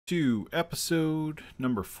to episode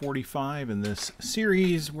number 45 in this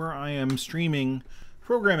series where I am streaming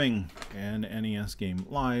programming an NES game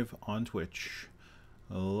live on Twitch.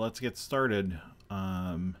 Let's get started.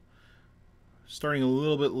 Starting a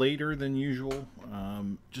little bit later than usual,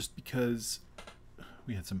 just because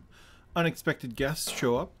we had some unexpected guests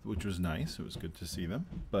show up, which was nice. It was good to see them,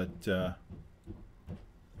 but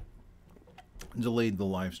delayed the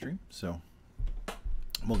live stream, so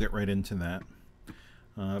we'll get right into that.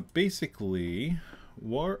 Basically,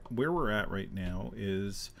 where we're at right now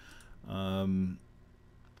is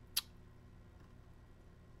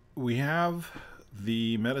we have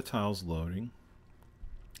the meta tiles loading,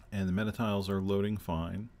 and the meta tiles are loading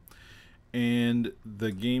fine, and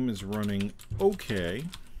the game is running okay.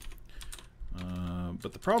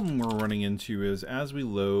 But the problem we're running into is as we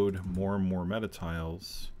load more and more meta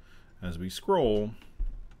tiles, as we scroll,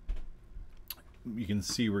 you can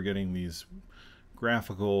see we're getting these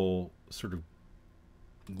graphical sort of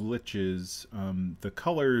glitches. The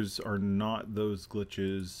colors are not those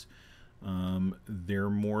glitches. They're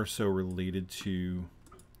more so related to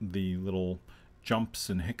the little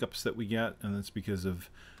jumps and hiccups that we get, and that's because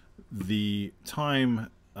of the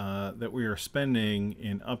time that we are spending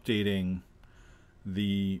in updating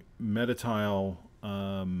the meta tile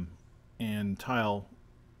and tile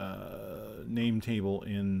name table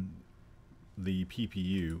in the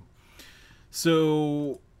PPU.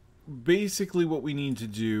 So basically what we need to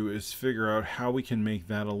do is figure out how we can make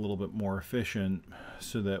that a little bit more efficient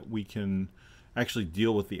so that we can actually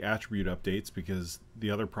deal with the attribute updates, because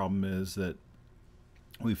the other problem is that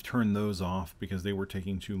we've turned those off because they were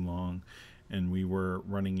taking too long and we were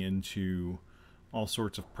running into all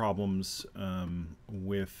sorts of problems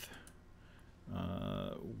with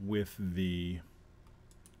the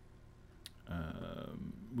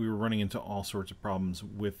we were running into all sorts of problems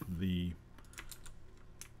with the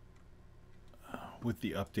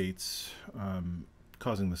updates,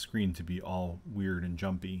 causing the screen to be all weird and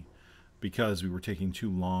jumpy because we were taking too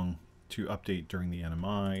long to update during the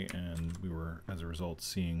NMI, and we were, as a result,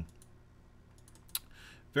 seeing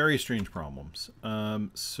very strange problems.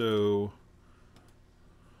 So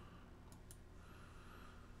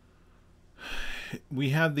we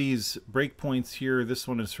have these breakpoints here. This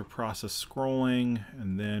one is for process scrolling,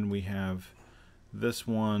 and then we have this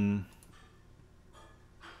one.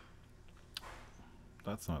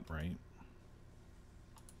 That's not right.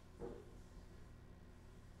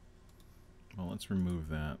 Well, let's remove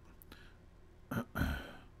that.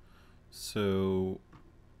 So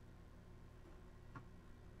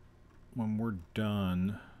when we're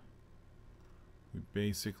done, we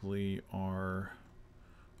basically are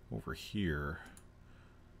over here.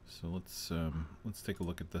 So let's take a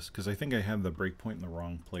look at this, because I think I had the breakpoint in the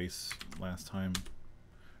wrong place last time,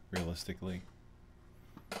 realistically.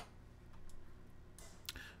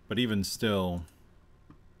 But even still,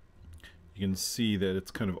 you can see that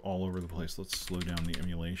it's kind of all over the place. Let's slow down the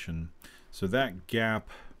emulation. So that gap,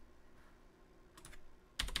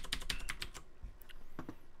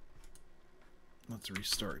 let's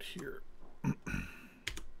restart here.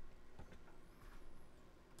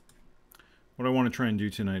 What I want to try and do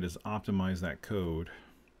tonight is optimize that code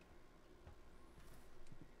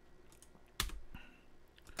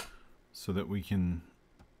so that we can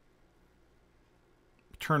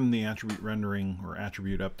turn the attribute rendering or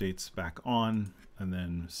attribute updates back on and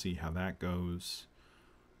then see how that goes.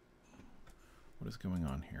 What is going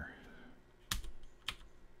on here?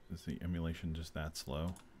 Is the emulation just that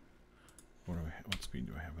slow? What speed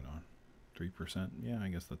do I have it on? 3%? Yeah, I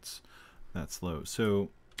guess that's that slow.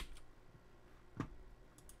 So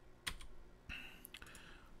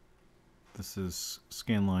this is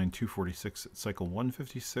scanline 246 at cycle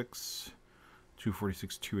 156,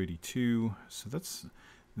 246, 282. So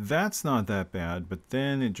that's not that bad, but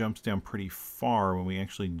then it jumps down pretty far when we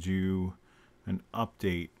actually do an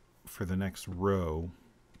update for the next row.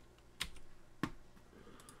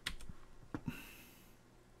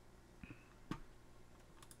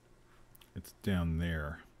 It's down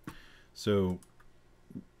there. So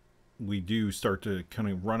we do start to kind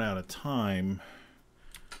of run out of time.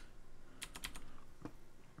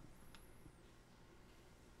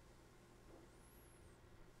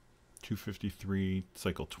 .253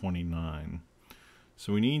 cycle 29.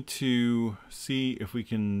 So we need to see if we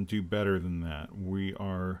can do better than that. We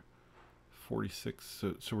are 46,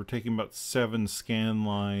 so we're taking about 7 scan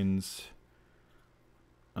lines,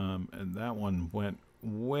 and that one went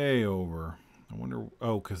way over. I wonder,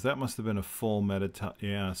 oh, because that must have been a full meta.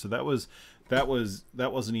 Yeah, so that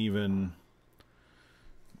wasn't even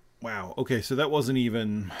Wow. Okay, so that wasn't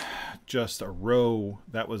even just a row.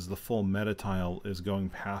 That was the full meta tile is going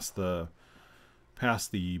past the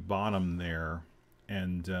bottom there,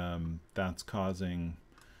 and that's causing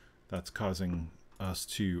us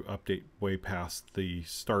to update way past the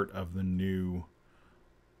start of the new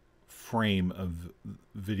frame of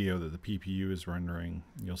video that the PPU is rendering.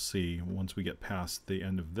 You'll see once we get past the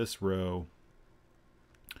end of this row,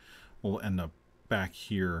 we'll end up back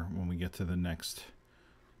here when we get to the next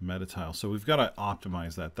meta tile. So we've got to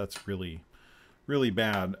optimize that. That's really, really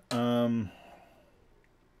bad. I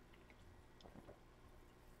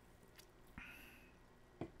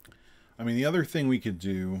mean, the other thing we could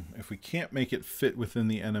do, if we can't make it fit within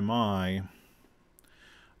the NMI,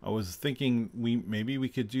 I was thinking maybe we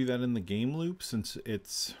could do that in the game loop, since I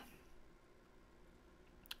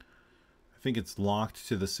think it's locked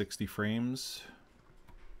to the 60 frames,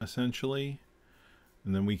 essentially.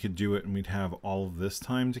 And then we could do it and we'd have all of this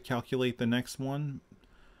time to calculate the next one.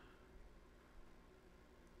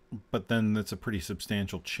 But then that's a pretty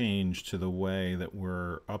substantial change to the way that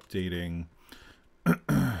we're updating.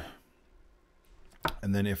 And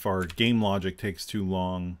then if our game logic takes too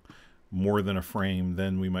long, more than a frame,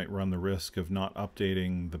 then we might run the risk of not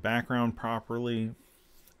updating the background properly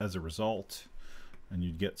as a result. And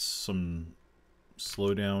you'd get some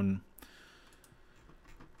slowdown.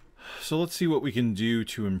 So let's see what we can do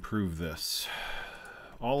to improve this.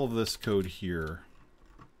 All of this code here,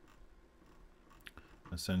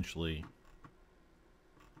 essentially,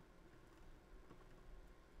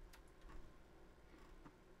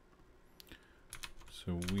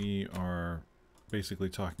 so we are basically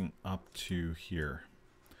talking up to here.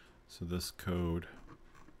 So this code,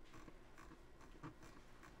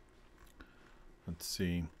 let's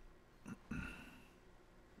see,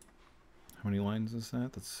 how many lines is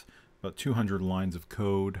that? That's about 200 lines of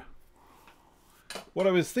code. What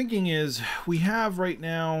I was thinking is, we have right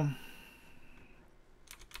now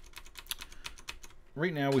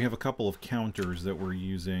we have a couple of counters that we're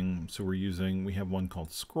using. So we have one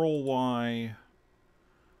called scroll Y,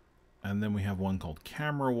 and then we have one called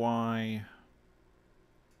camera Y.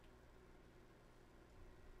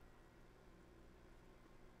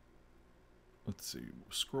 Let's see,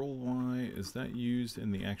 scroll Y, is that used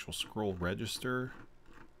in the actual scroll register?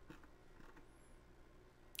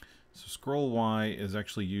 So scroll Y is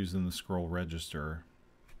actually used in the scroll register.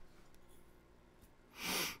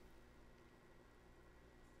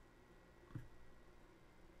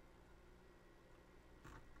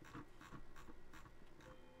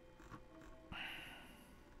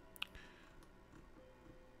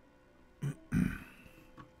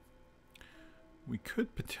 We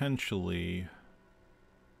could potentially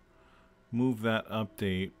move that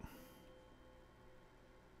update.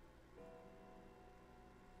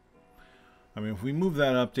 I mean, if we move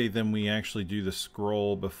that update, then we actually do the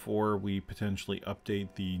scroll before we potentially update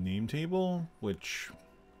the name table, which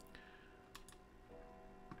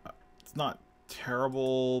it's not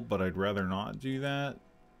terrible, but I'd rather not do that.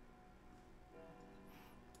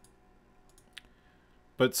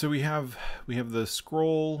 But so we have the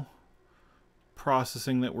scroll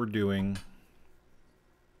processing that we're doing,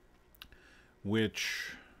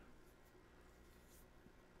 which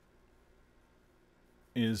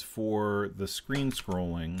is for the screen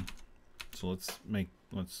scrolling. So let's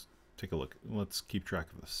take a look. Let's keep track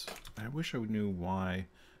of this. I wish I knew why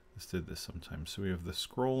this did this sometimes. So we have the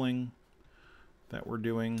scrolling that we're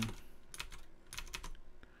doing.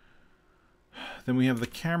 Then we have the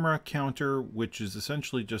camera counter, which is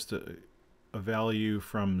essentially just a value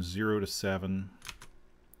from 0 to 7.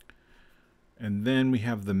 And then we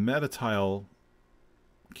have the meta tile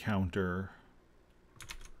counter,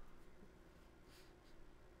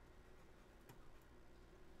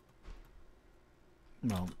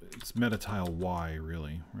 well, it's meta tile Y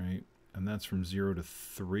really, right? And that's from 0 to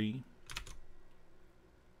 3.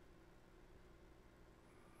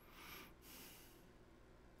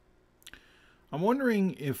 I'm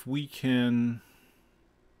wondering if we can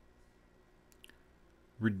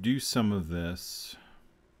reduce some of this,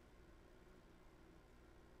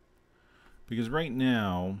 because right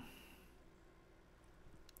now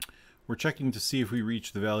we're checking to see if we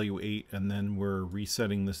reach the value 8, and then we're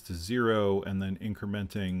resetting this to 0 and then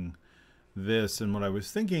incrementing this. And what I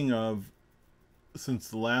was thinking of since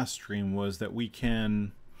the last stream was that we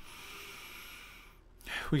could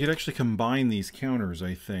actually combine these counters,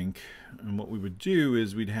 I think. And what we would do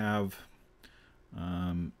is we'd have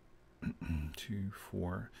 2,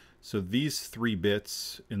 4. So these 3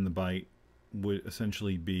 bits in the byte would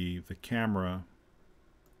essentially be the camera.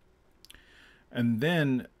 And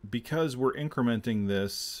then because we're incrementing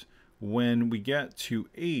this, when we get to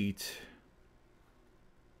 8,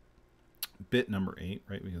 bit number 8,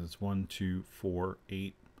 right? Because it's 1, 2, 4,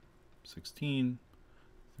 8, 16,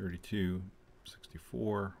 32,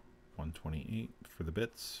 64, 128 for the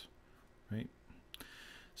bits, right?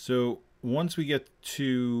 So once we get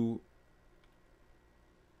to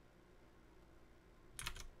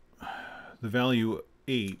the value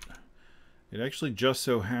 8, it actually just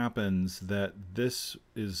so happens that this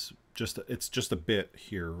is it's just a bit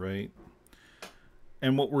here, right?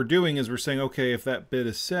 And what we're doing is we're saying, okay, if that bit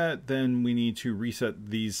is set, then we need to reset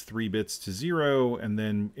these 3 bits to 0 and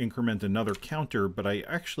then increment another counter. But I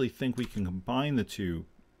actually think we can combine the two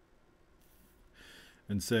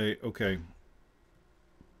and say, okay,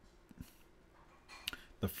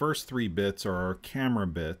 the first 3 bits are our camera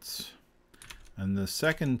bits, and the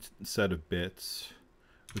second set of bits,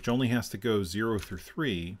 which only has to go 0 through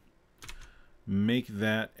 3, make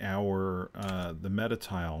that our the meta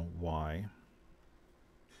tile Y.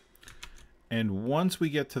 And once we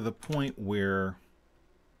get to the point where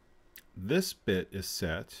this bit is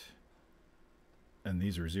set, and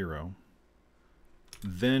these are 0,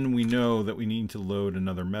 then we know that we need to load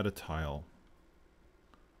another meta tile.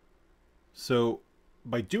 So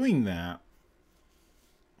by doing that,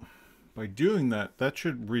 that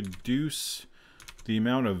should reduce the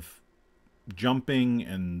amount of jumping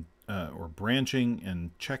and or branching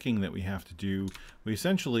and checking that we have to do. We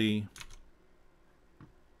essentially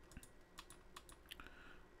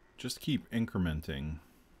just keep incrementing.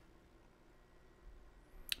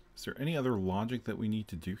 Is there any other logic that we need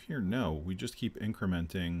to do here? No, we just keep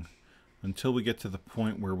incrementing until we get to the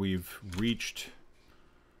point where we've reached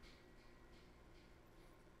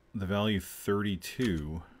the value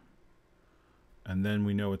 32, and then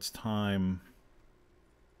we know it's time.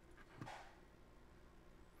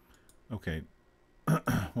 Okay,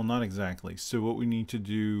 well, not exactly. So what we need to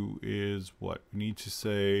do is what? We need to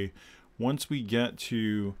say, once we get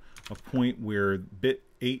to a point where bit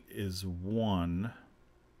 8 is 1,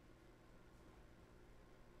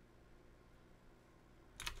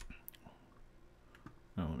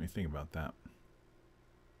 oh, let me think about that.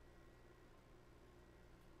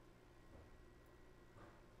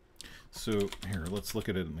 So here, let's look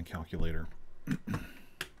at it in the calculator.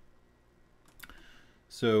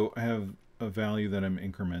 So I have a value that I'm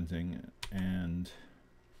incrementing, and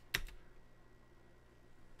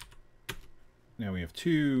now we have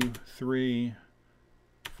 2, 3,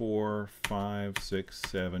 4, 5, 6,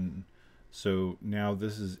 7. So now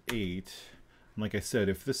this is 8. And like I said,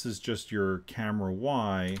 if this is just your camera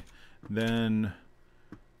Y, then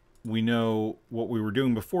we know what we were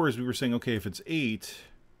doing before is we were saying, okay, if it's 8,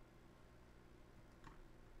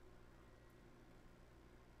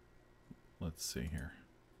 let's see here.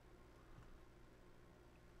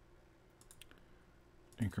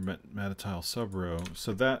 Increment meta tile subrow.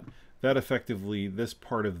 So that effectively, this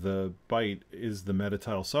part of the byte is the meta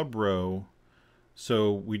tile subrow.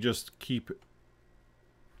 So we just keep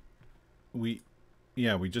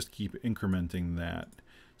just keep incrementing that.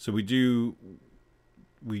 So we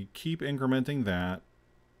keep incrementing that,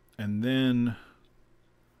 and then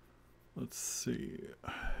let's see.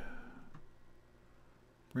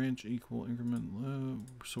 Branch equal increment low.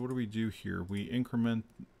 So what do we do here? We increment,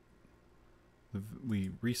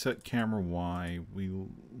 we reset camera Y, we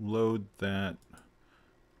load that.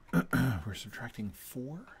 We're subtracting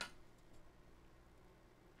 4.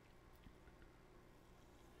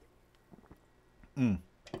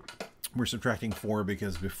 We're subtracting 4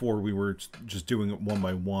 because before we were just doing it 1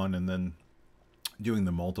 by 1 and then doing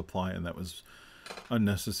the multiply, and that was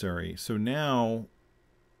unnecessary. So now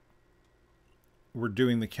we're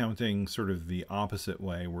doing the counting sort of the opposite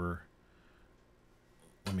way.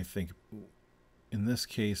 Let me think. In this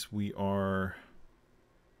case, we are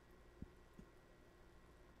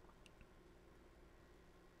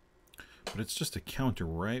but it's just a counter,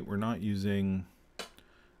 right? We're not using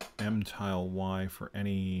M tile Y for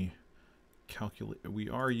any calculate. We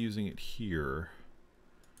are using it here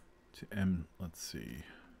to M. Let's see.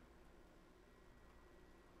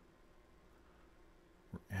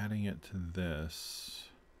 We're adding it to this,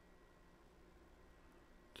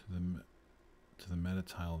 to the meta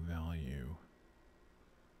tile value.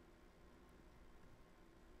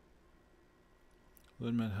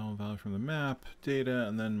 Load meta tile value from the map data,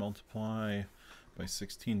 and then multiply by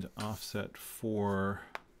 16 to offset for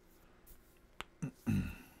the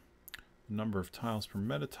number of tiles per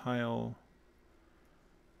meta tile.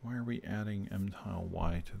 Why are we adding M tile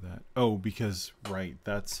Y to that? Oh, because, right,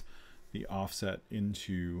 that's the offset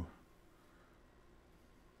into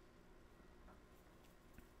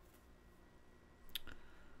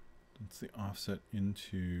What's the offset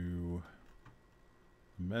into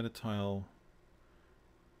the meta tile?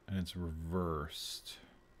 And it's reversed.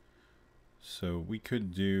 So we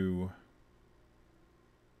could do,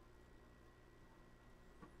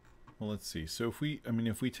 well, let's see. So if we, I mean,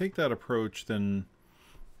 if we take that approach, then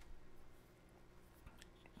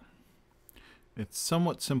it's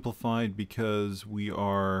somewhat simplified because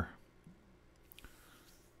we're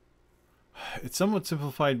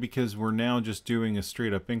now just doing a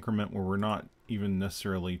straight up increment where we're not even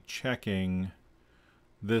necessarily checking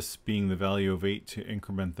this being the value of 8 to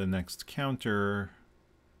increment the next counter.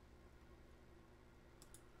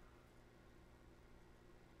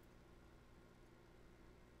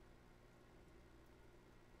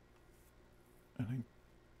 And I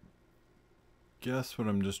guess what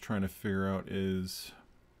I'm just trying to figure out is,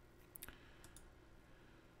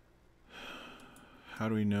 how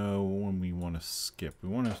do we know when we want to skip?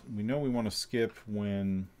 We know we want to skip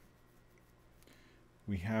when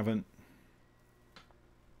we haven't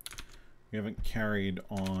carried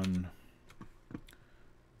on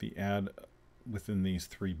the add within these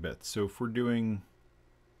 3 bits. So if we're doing,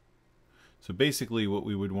 so basically what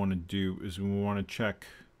we would want to do is we want to check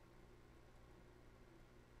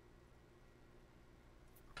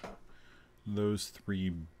those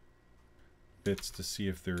 3 bits to see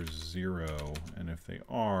if there's 0, and if they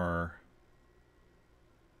are,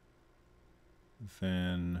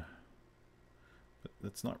 then but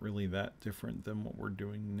that's not really that different than what we're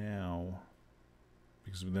doing now,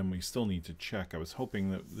 because then we still need to check. I was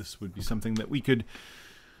hoping that this would be something that we could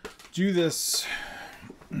do this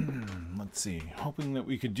let's see, hoping that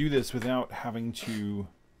we could do this without having to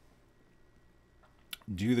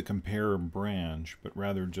do the compare branch, but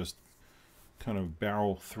rather just kind of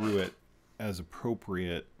barrel through it as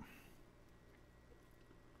appropriate.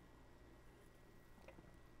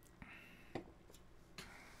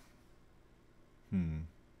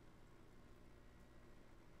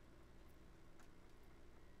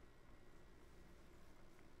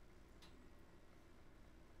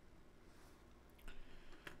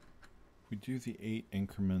 If we do the 8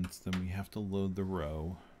 increments, then we have to load the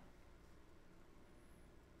row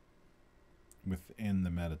within the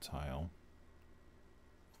meta tile.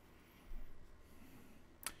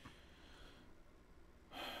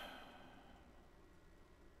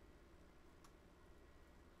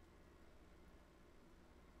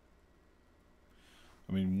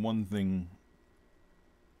 I mean, one thing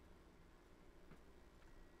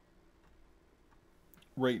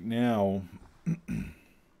right now,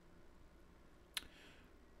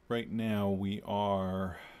 we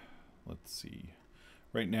are, let's see,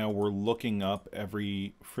 right now we're looking up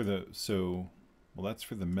every, well, that's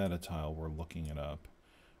for the meta tile, we're looking it up.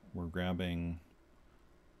 We're grabbing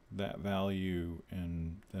that value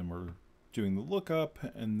and then we're doing the lookup,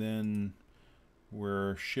 and then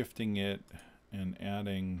we're shifting it and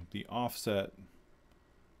adding the offset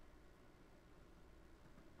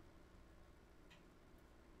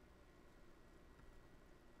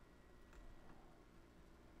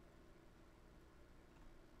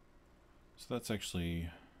so that's actually,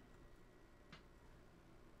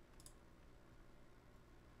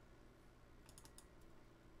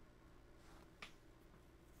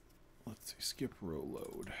 let's see, skip row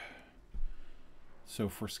load. So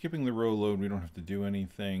if we're skipping the row load, we don't have to do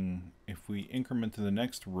anything. If we increment to the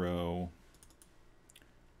next row,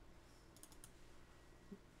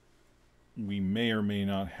 we may or may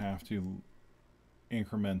not have to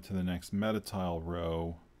increment to the next meta tile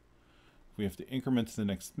row. If we have to increment to the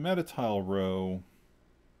next meta tile row,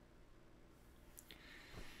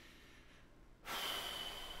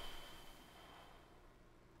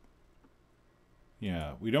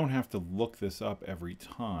 yeah, we don't have to look this up every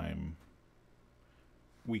time.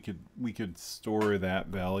 We could store that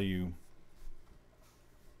value.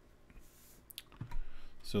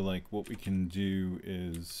 So like what we can do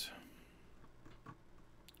is,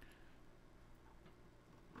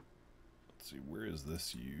 let's see, where is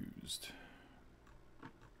this used?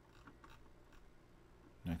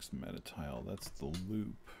 Next meta tile, that's the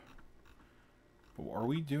loop. But are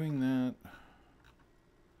we doing that?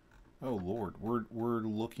 Oh Lord, we're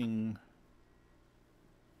looking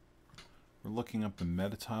up the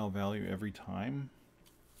meta tile value every time.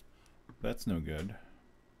 That's no good.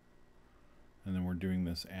 And then we're doing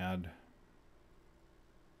this add.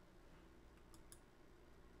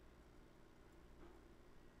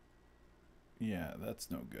 Yeah, that's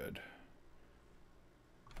no good.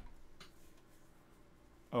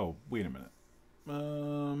 Oh, wait a minute.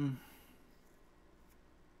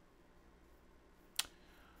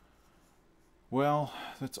 Well,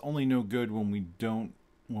 that's only no good when we don't,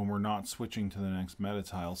 when we're not switching to the next meta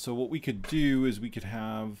tile. So what we could do is we could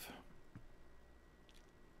have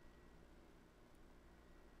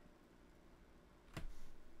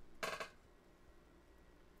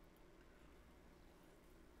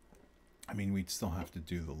we'd still have to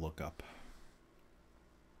do the lookup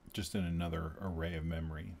just in another array of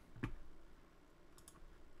memory.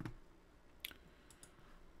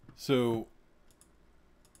 So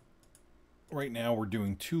right now we're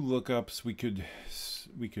doing 2 lookups. We could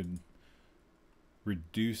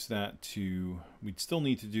reduce that to, we'd still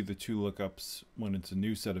need to do the 2 lookups when it's a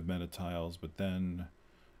new set of meta tiles, but then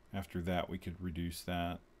after that we could reduce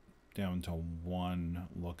that down to 1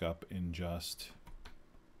 lookup in just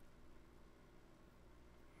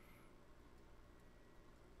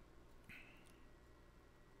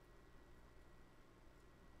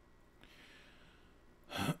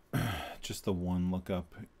the 1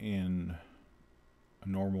 lookup in a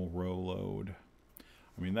normal row load.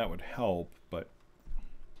 I mean, that would help, but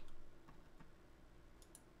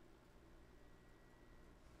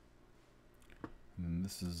and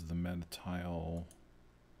this is the meta tile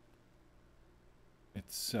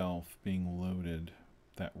itself being loaded,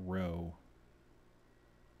 that row.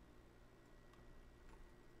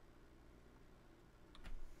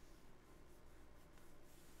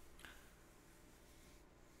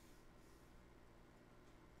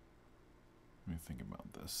 Let me think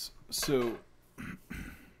about this. So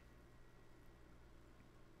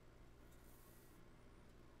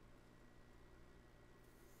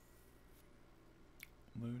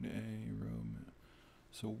load a row.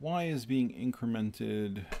 So y is being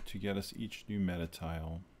incremented to get us each new meta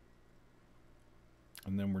tile.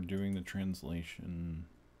 And then we're doing the translation.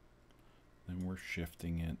 Then we're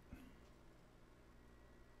shifting it.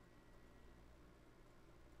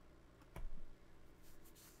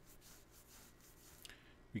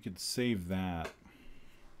 We could save that.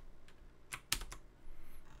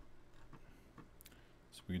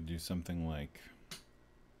 So we could do something like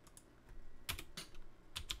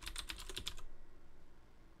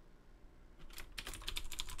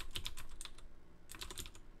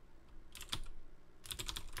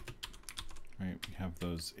right, we have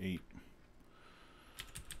those 8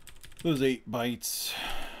 bytes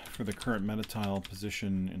for the current meta tile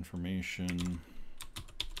position information.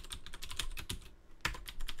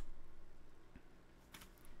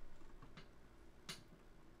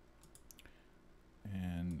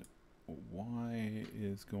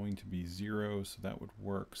 Is going to be 0, so that would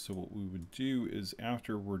work. So what we would do is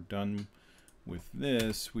after we're done with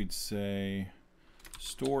this, we'd say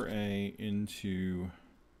store A into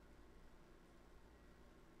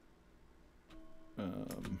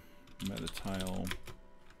meta tile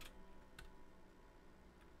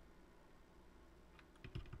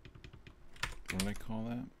what did I call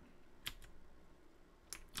that?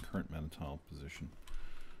 Current meta tile position.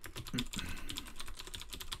 I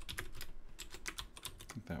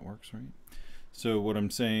think that works, right? So what I'm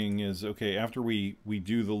saying is, okay, after we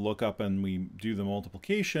do the lookup and we do the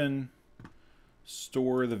multiplication,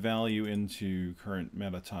 store the value into current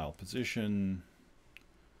meta tile position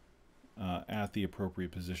at the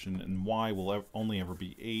appropriate position, and y will only ever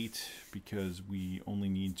be 8 because we only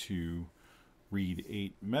need to read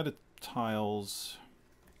 8 meta tiles.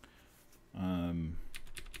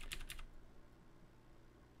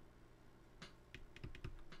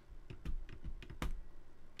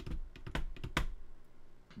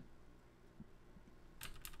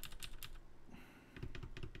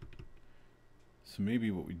 So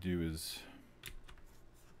maybe what we do is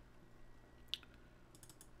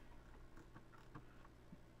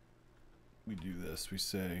we do this. We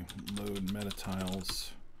say load meta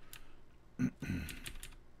tiles.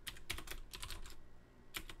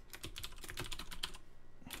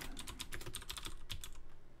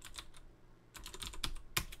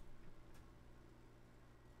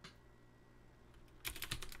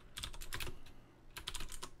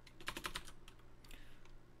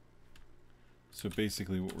 So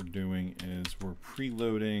basically what we're doing is we're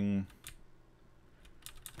preloading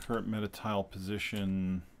current meta tile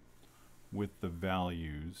position with the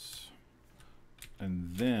values,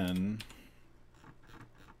 and then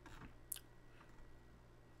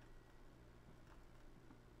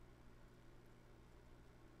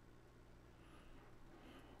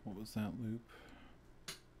what was that loop?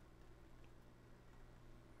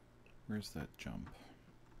 Where's that jump?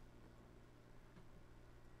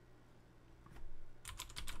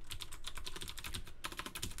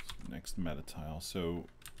 Next meta tile. So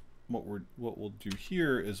what we'll do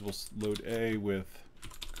here is we'll load A with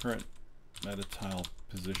current meta tile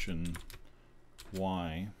position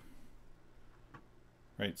Y.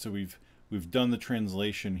 Right, so we've done the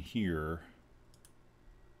translation here.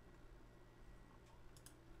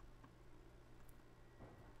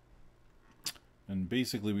 And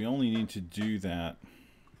basically we only need to do that.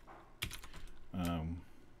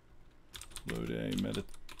 Load a meta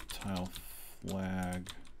tile flag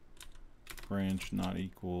branch not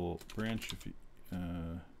equal branch if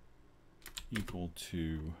equal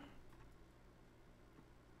to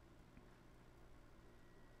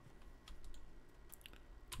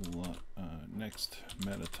next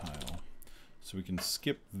meta tile. So we can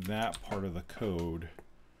skip that part of the code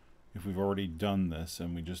if we've already done this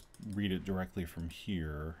and we just read it directly from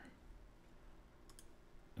here.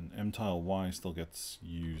 And mtile y still gets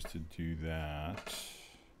used to do that.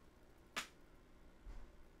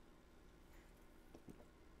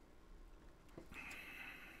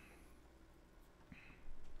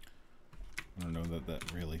 I don't know that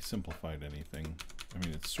that really simplified anything. I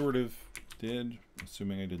mean, it sort of did,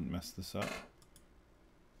 assuming I didn't mess this up.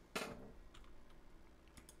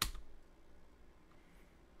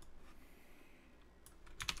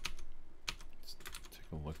 Let's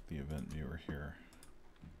take a look at the event viewer here.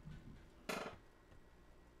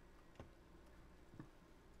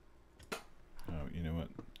 Oh, you know what?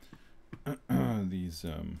 These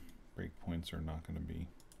breakpoints are not going to be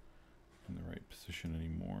in the right position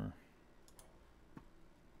anymore.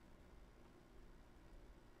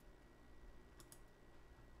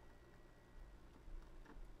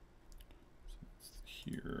 So that's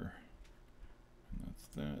here, and that's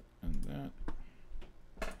that, and that.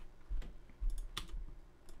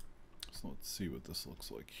 So let's see what this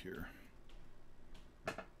looks like here.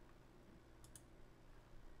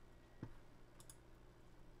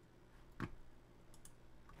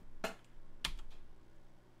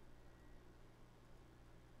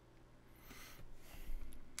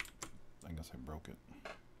 I broke it.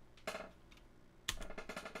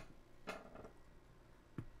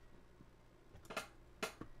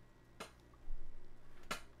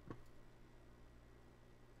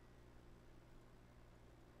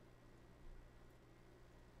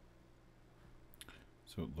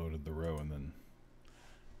 So it loaded the row and then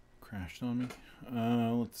crashed on me.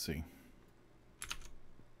 Let's see.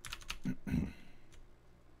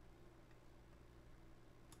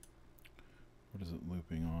 What is it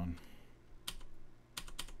looping on?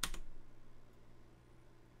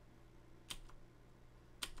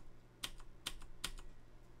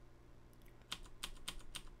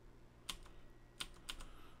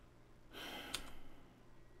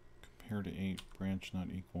 Compare to 8, branch not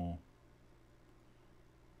equal.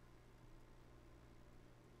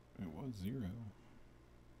 It was 0.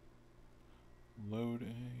 Load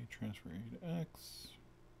A, transfer A to X.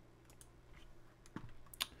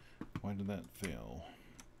 Why did that fail?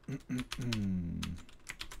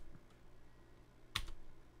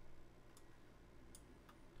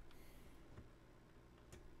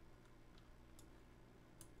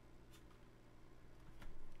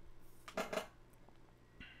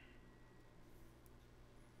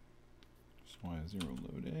 Y0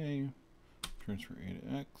 load A, transfer A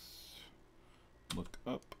to X, look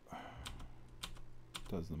up,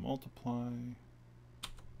 does the multiply,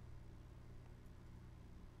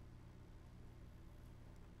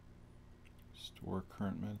 store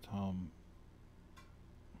current metatile,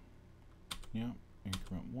 yeah,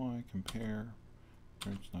 increment Y, compare,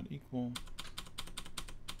 branch not equal.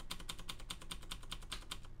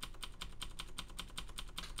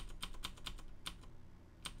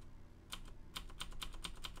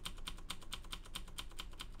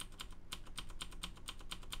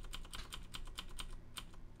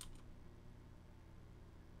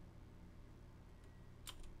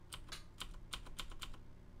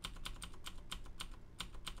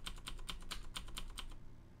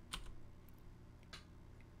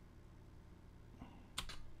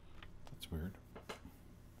 Weird.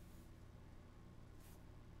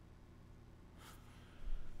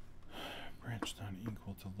 Branch not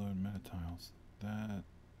equal to load metatiles. That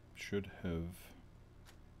should have.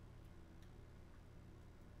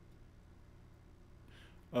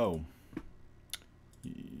 Oh.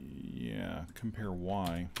 Yeah, compare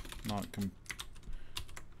Y, not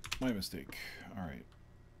my mistake. All right.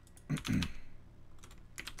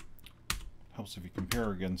 Helps if you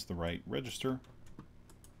compare against the right register.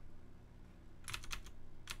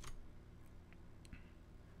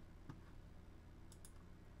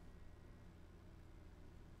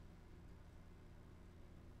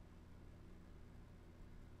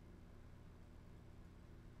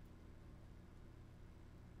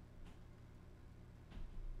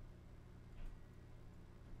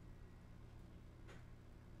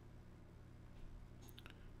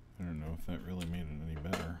 I don't know if that really made it any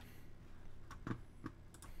better.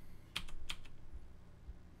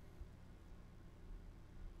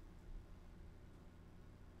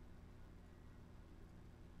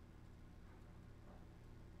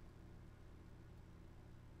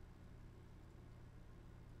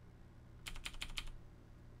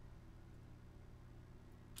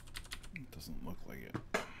 doesn't look like it.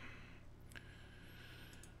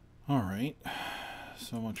 All right,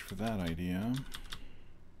 so much for that idea.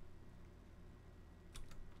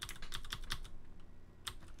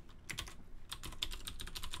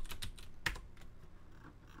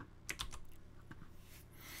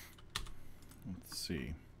 Let's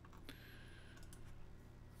see.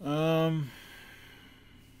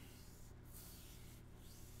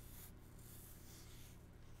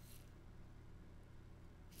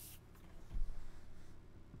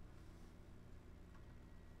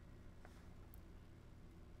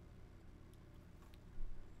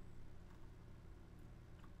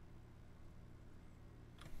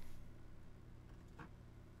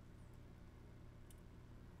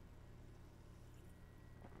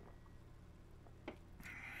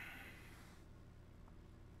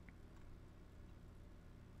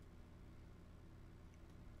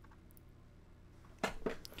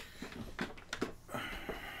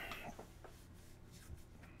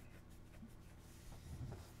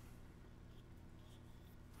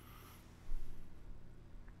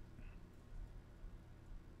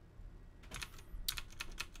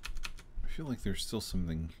 I feel like there's still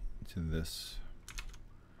something to this.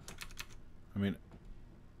 I mean,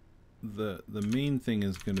 the main thing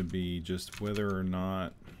is going to be just whether or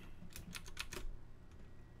not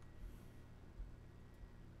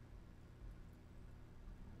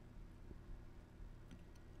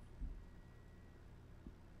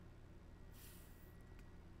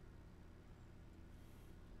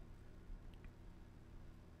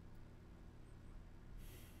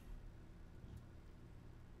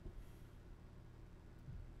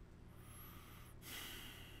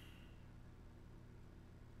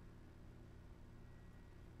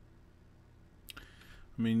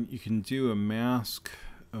I mean, you can do a mask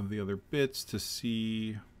of the other bits to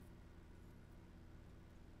see.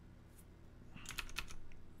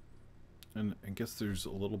 And I guess there's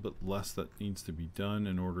a little bit less that needs to be done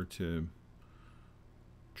in order to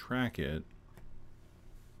track it.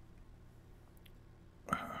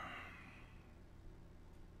 But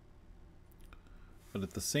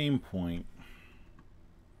at the same point,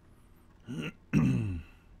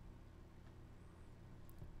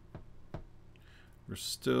 we're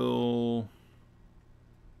still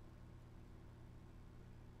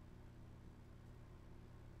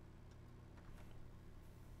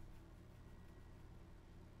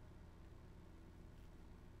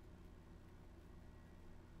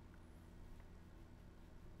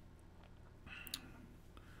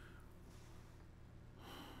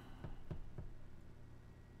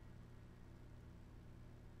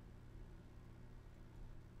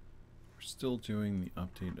doing the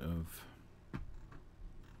update of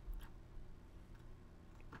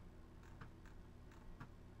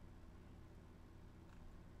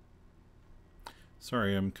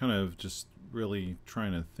sorry, I'm kind of just really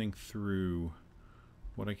trying to think through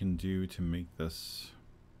what I can do to make this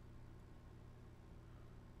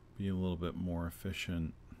be a little bit more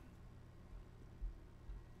efficient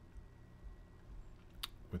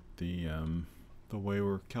with the way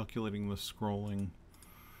we're calculating the scrolling.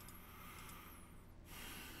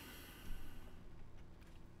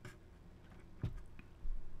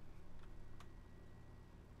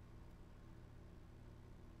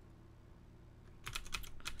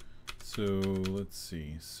 So let's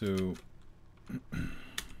see. So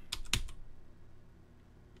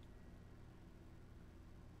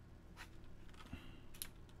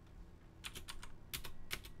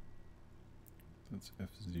that's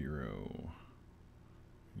F0.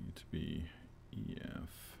 Need to be EF.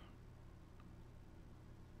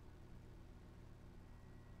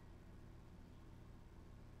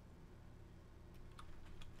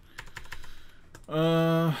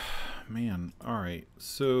 Man, alright,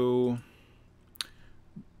 so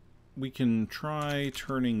we can try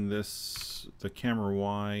turning this, the camera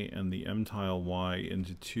Y and the M tile Y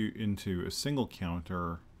into a single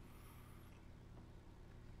counter,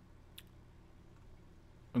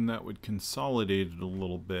 and that would consolidate it a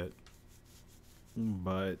little bit,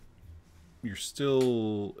 but you're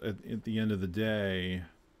still at the end of the day,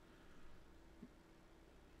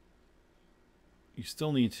 you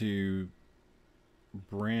still need to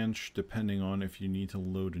branch depending on if you need to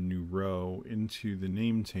load a new row into the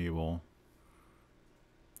name table,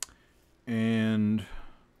 and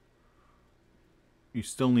you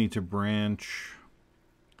still need to branch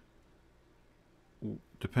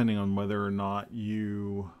depending on whether or not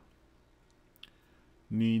you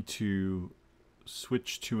need to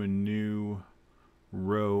switch to a new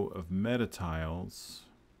row of meta tiles.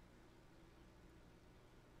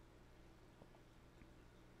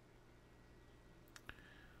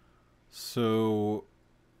 So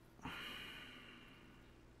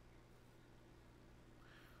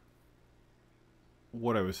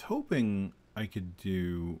what I was hoping I could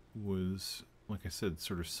do was, like I said,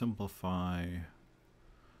 sort of simplify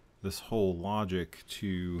this whole logic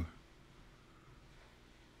to,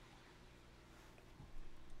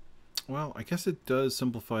 well, I guess it does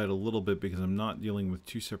simplify it a little bit because I'm not dealing with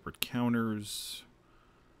two separate counters.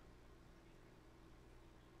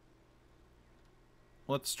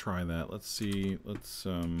 Let's try that. Let's see. Let's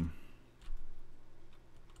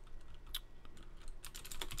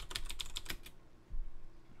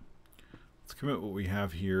commit what we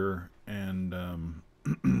have here and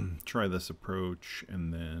try this approach,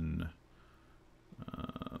 and then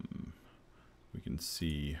we can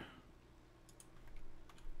see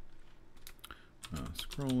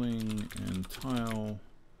scrolling and tile,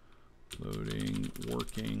 loading,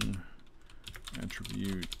 working,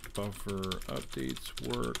 attribute buffer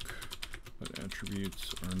updates work, but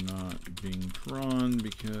attributes are not being drawn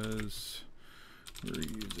because we're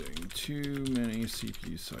using too many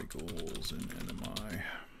CPU cycles in NMI.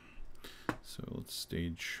 So let's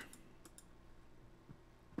stage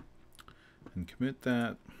and commit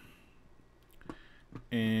that.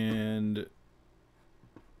 And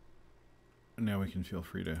now we can feel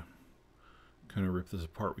free to kind of rip this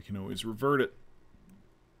apart. We can always revert it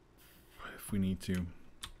if we need to.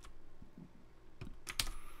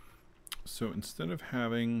 So instead of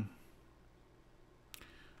having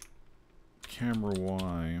camera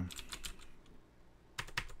Y,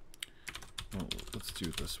 well, let's do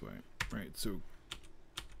it this way, right? So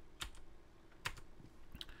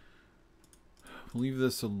we'll leave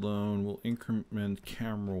this alone. We'll increment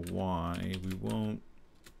camera Y. We won't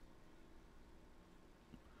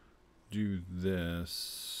do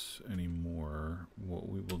this anymore. What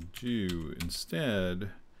we will do instead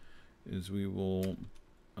is we will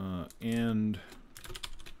and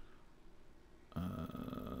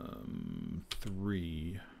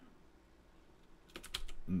 3.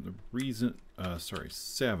 And the reason, sorry,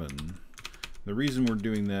 7. The reason we're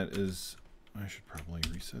doing that is, I should probably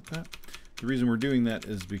reset that. The reason we're doing that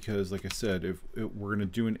is because, like I said, if we're going to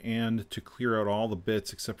do an AND to clear out all the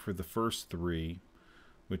bits except for the first 3,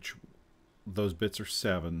 which those bits are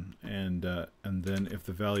 7, and then if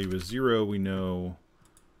the value is 0, we know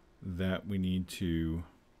that we need to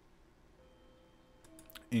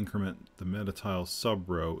increment the metatile sub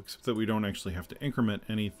row, except that we don't actually have to increment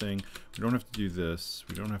anything. We don't have to do this.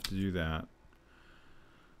 We don't have to do that.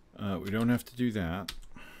 We don't have to do that.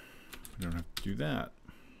 We don't have to do that.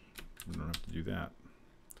 We don't have to do that.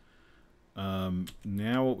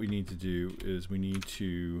 Now what we need to do is we need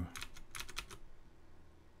to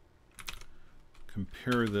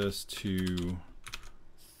compare this to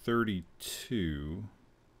 32,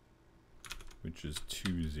 which is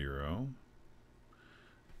 2, 0.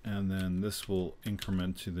 And then this will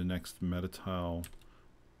increment to the next metatile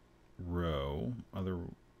row. Other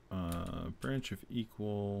branch of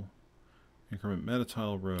equal, increment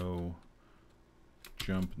metatile row,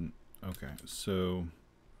 jump. Okay, so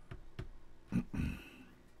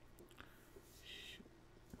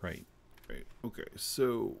right. Okay,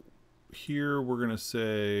 so here we're gonna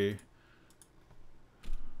say,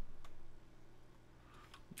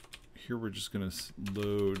 here we're just gonna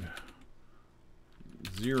load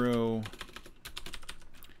 0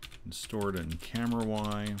 and store it in camera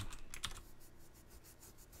Y.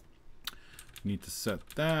 We need to set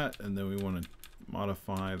that, and then we want to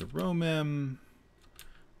modify the row mem.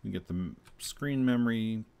 We get the screen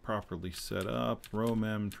memory properly set up, row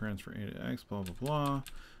mem transfer A to X, blah blah blah.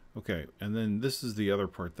 Okay, and then this is the other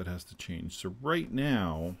part that has to change. So right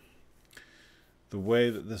now, the way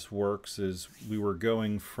that this works is we were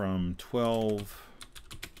going from 12,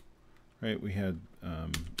 right? We had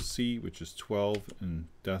C, which is 12 in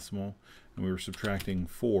decimal, and we were subtracting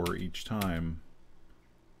 4 each time,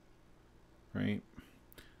 right?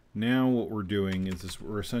 Now what we're doing is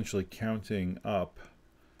we're essentially counting up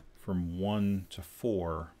from 1 to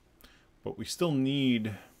 4, but we still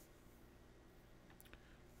need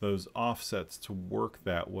those offsets to work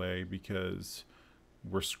that way because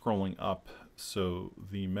we're scrolling up, so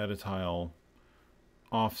the metatile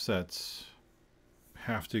offsets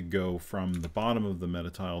have to go from the bottom of the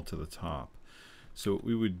metatile to the top. So what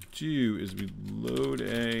we would do is we load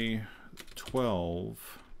a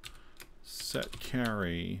 12, set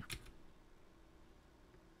carry.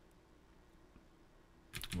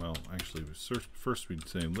 Well, actually, first we'd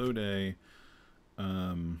say load a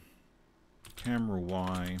camera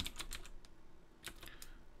Y.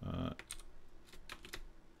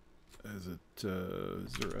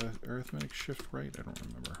 Is there arithmetic shift right? I don't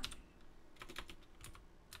remember.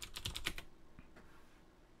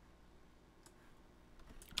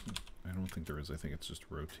 I don't think there is. I think it's just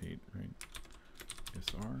rotate, right?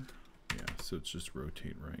 SR. Yeah, so it's just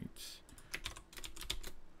rotate right.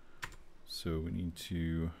 So we need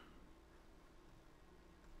to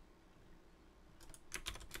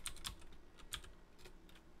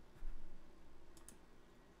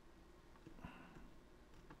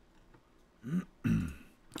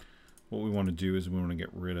what we want to do is we want to get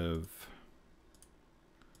rid of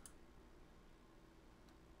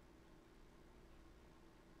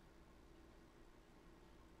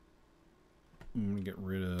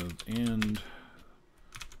and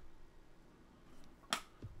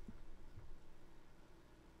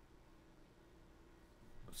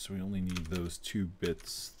so we only need those 2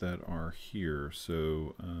 bits that are here.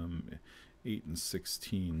 So 8 and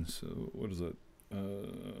 16. So what is it?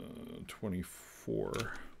 24,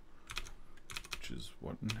 which is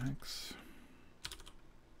what in hex?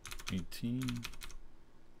 18.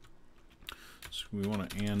 So we want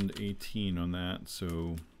to and 18 on that.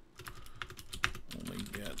 So only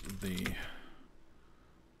get the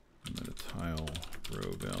metatile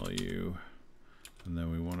row value, and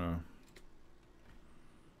then we want to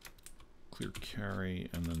clear carry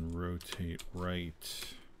and then rotate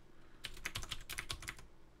right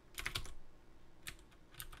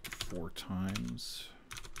 4 times.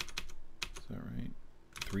 Is that right?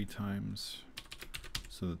 3 times,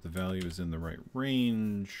 so that the value is in the right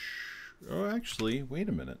range. Oh, actually, wait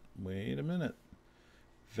a minute.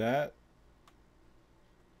 That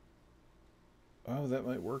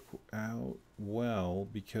might work out well,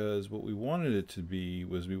 because what we wanted it to be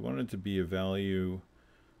was we wanted it to be a value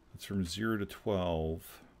that's from 0 to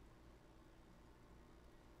 12.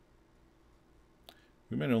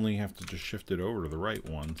 We might only have to just shift it over to the right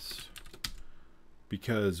once,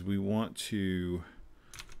 because we want to,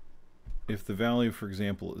 if the value, for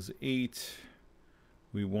example, is 8,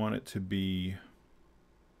 we want it to be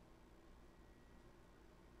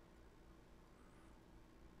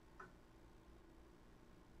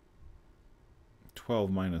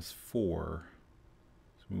 12 minus 4.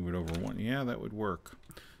 Let's move it over 1. Yeah, that would work.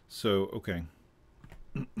 So, okay.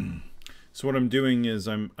 So what I'm doing is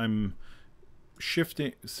I'm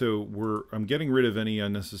shifting, so I'm getting rid of any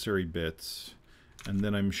unnecessary bits, and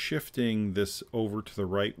then I'm shifting this over to the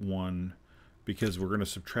right one, because we're going to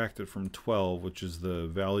subtract it from 12, which is the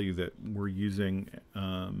value that we're using,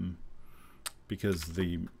 because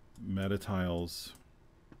the metatiles.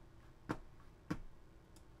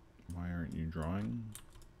 Why aren't you drawing?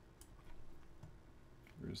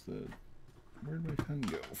 Where'd my pen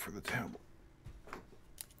go for the tablet?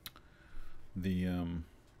 The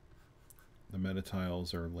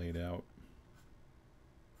metatiles are laid out.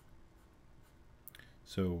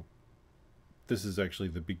 So this is actually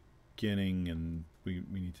the beginning, and we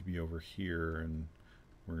need to be over here, and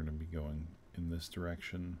we're going to be going in this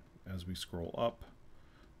direction as we scroll up.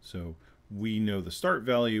 So we know the start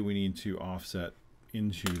value, we need to offset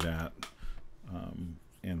into that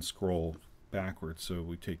and scroll backwards. So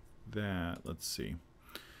we take that, let's see.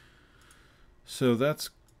 So that's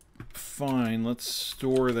fine. Let's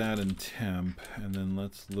store that in temp, and then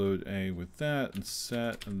let's load A with that and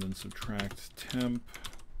set, and then subtract temp.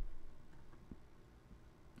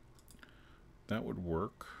 That would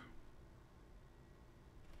work.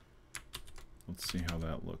 Let's see how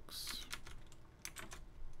that looks.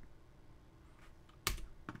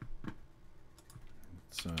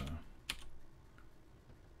 It's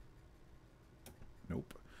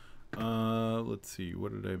nope. Let's see,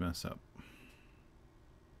 what did I mess up?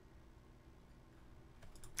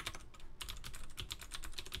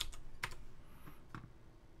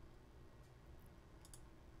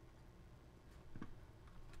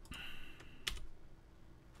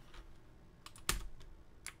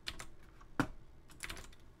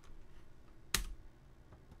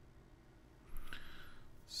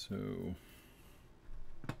 So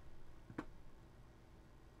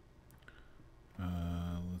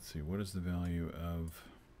let's see, what is the value of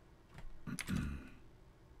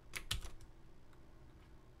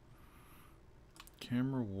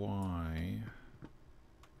camera Y?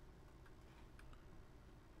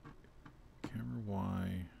 Camera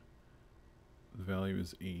Y, the value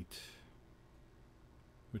is 8,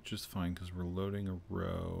 which is fine because we're loading a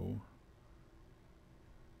row.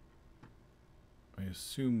 I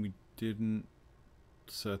assume we didn't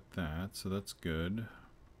set that, so that's good.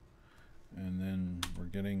 And then we're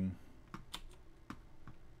getting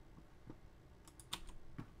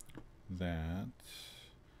that.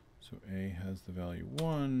 So A has the value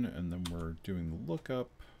 1, and then we're doing the lookup,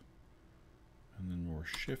 and then we're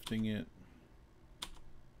shifting it.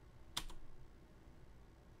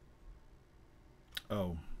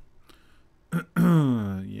 Oh.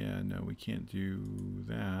 Yeah, no, we can't do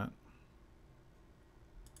that.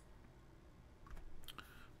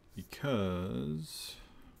 because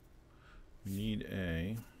we need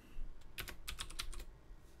A.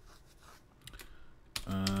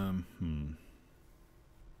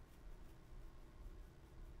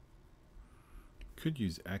 Could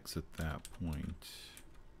use X at that point.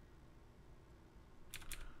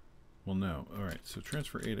 Well, no. All right, so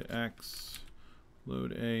transfer A to X,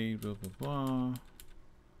 load A, blah, blah, blah.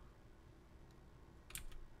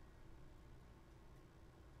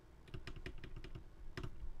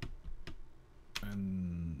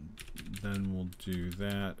 And then we'll do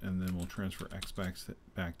that, and then we'll transfer X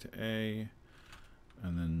back to A,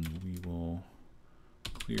 and then we will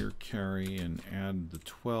clear carry and add the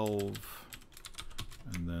 12,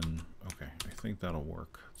 and then, okay, I think that'll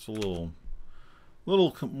work. It's a little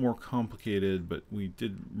more complicated, but we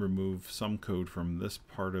did remove some code from this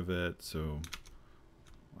part of it, so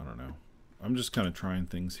I don't know. I'm just kind of trying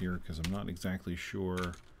things here because I'm not exactly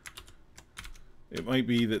sure. It might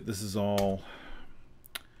be that this is all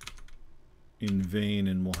in vain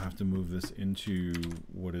and we'll have to move this into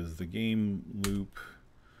what is the game loop,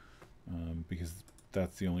 because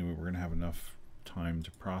that's the only way we're going to have enough time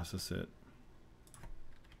to process it.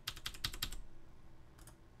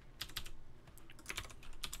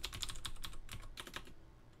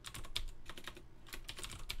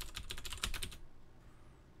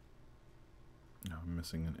 No, I'm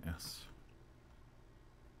missing an S.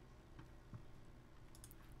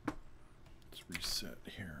 Let's reset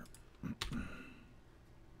here. All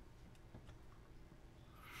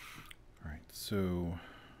right, so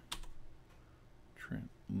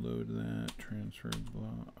load that, transfer, blah,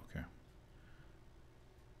 okay.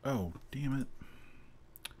 Oh, damn it.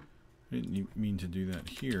 I didn't mean to do that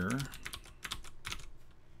here.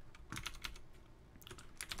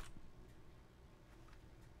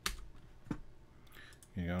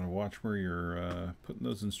 You gotta watch where you're putting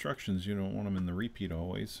those instructions. You don't want them in the repeat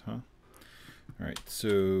always, huh? All right,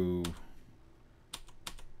 so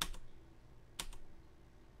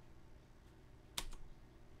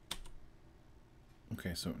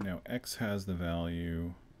okay, so now X has the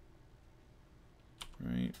value,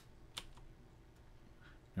 right?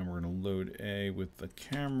 Now we're going to load A with the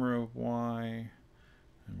camera Y,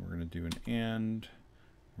 and we're going to do an AND.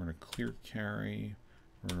 We're going to clear carry.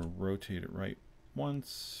 We're going to rotate it right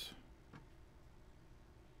once.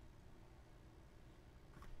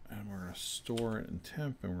 And we're going to store it in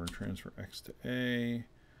temp, and we're going to transfer X to A,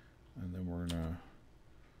 and then we're going to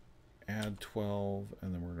add 12,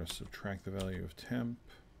 and then we're going to subtract the value of temp,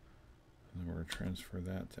 and then we're going to transfer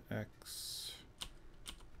that to X.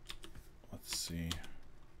 Let's see.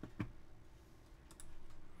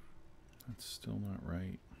 That's still not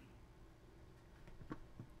right.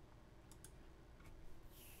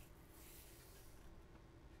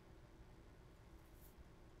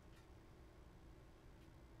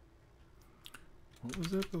 What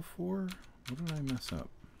was it before? What did I mess up?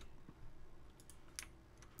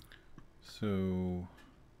 So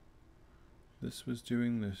this was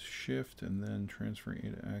doing the shift and then transferring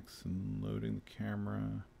A to X and loading the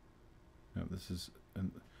camera. No, this is,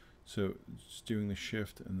 so it's doing the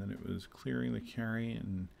shift and then it was clearing the carry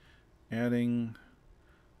and adding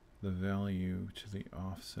the value to the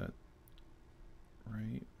offset,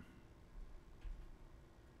 right?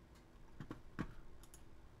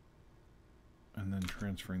 And then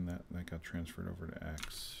transferring that got transferred over to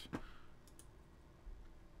X.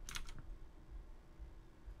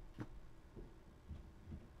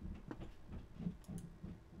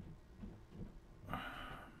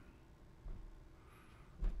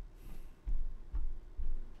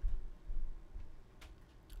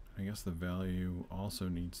 I guess the value also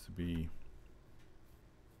needs to be,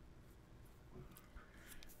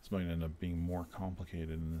 this might end up being more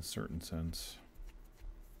complicated in a certain sense.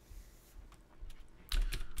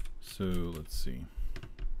 So let's see.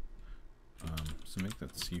 So make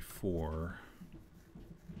that C4.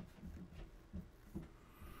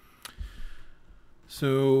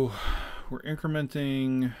 So we're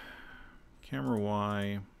incrementing camera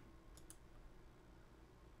Y.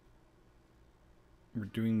 We're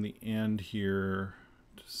doing the AND here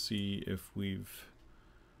to see if we've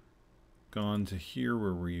gone to here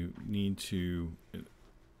where we need to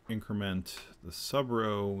increment the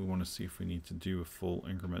sub-row. We want to see if we need to do a full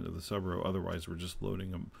increment of the sub-row. Otherwise, we're just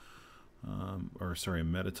loading a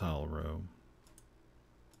meta tile row.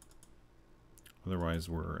 Otherwise,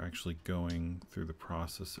 we're actually going through the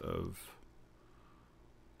process of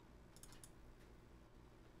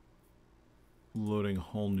loading a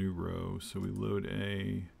whole new row. So we load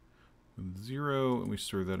A with 0, and we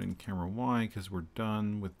store that in camera Y because we're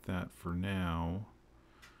done with that for now.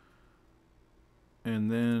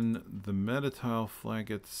 And then the meta tile flag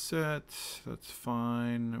gets set. That's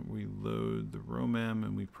fine. We load the ROMEM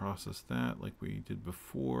and we process that like we did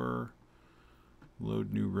before.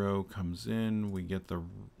 Load new row comes in. We get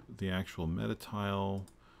the actual meta tile.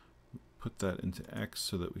 Put that into X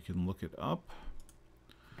so that we can look it up.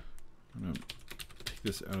 I'm going to take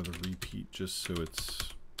this out of the repeat just so it's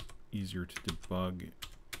easier to debug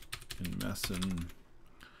in Messen.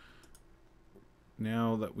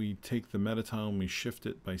 Now that we take the meta tile and we shift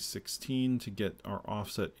it by 16 to get our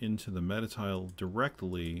offset into the meta tile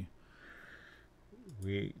directly,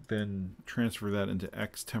 we then transfer that into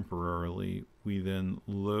X temporarily. We then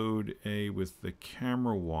load A with the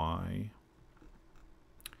camera Y,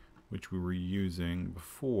 which we were using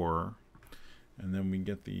before, and then we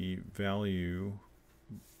get the value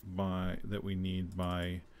that we need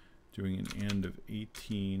by doing an AND of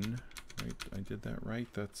 18. Right, I did that right.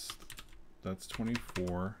 That's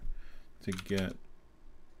 24 to get,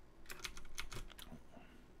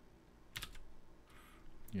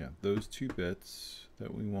 yeah, those 2 bits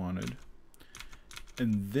that we wanted.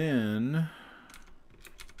 And then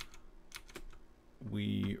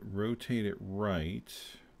we rotate it right.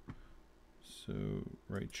 So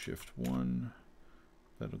right shift 1,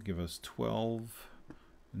 that'll give us 12.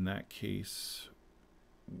 In that case,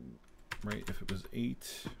 right, if it was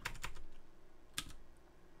 8,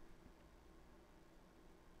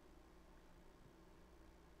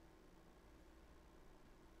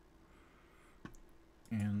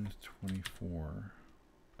 and 24,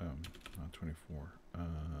 not 24,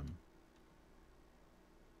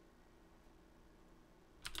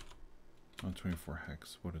 not 24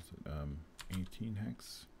 hex, what is it, 18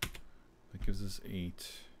 hex, that gives us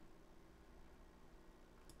 8,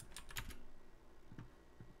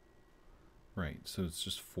 right, so it's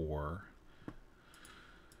just 4,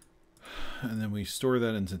 and then we store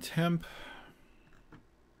that into temp.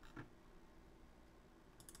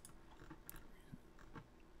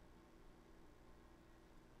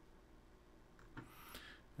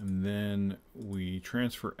 And then we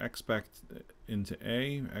transfer X back into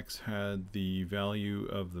A. X had the value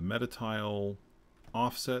of the meta tile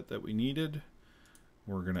offset that we needed.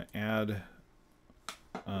 We're going to add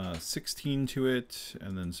 16 to it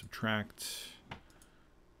and then subtract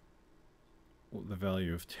the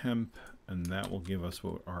value of temp, and that will give us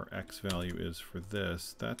what our X value is for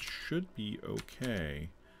this. That should be okay.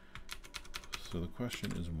 So the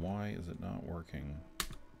question is, why is it not working?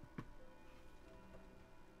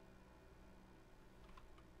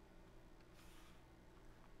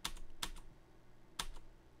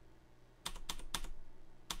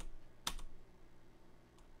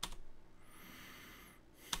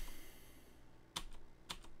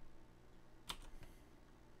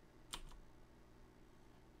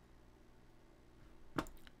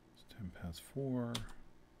 Temp has 4.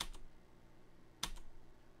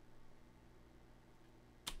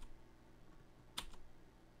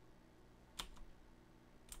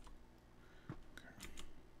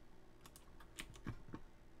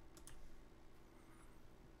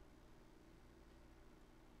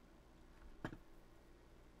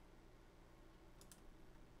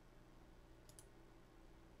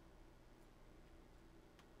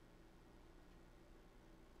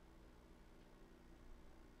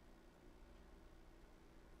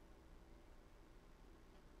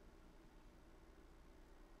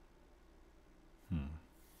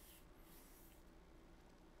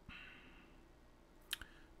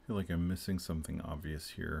 I feel like I'm missing something obvious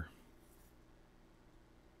here.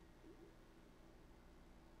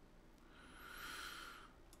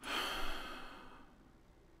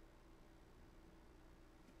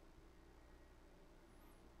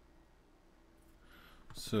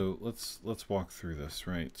 So let's walk through this,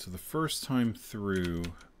 right? So the first time through,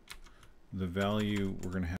 the value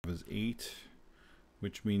we're going to have is 8,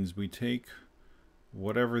 which means we take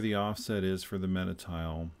whatever the offset is for the meta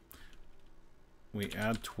tile, we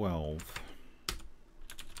add 12.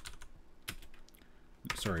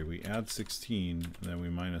 Sorry, we add 16, and then we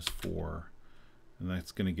minus 4, and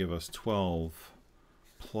that's going to give us 12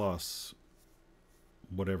 plus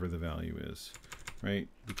whatever the value is, right?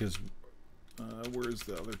 Because where's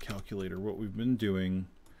the other calculator? What we've been doing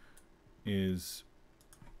is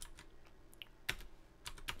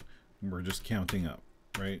we're just counting up,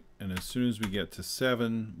 right? And as soon as we get to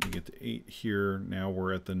 7, we get to 8 here. Now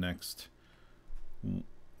we're at the next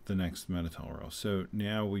meta tile row. So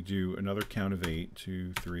now we do another count of 8,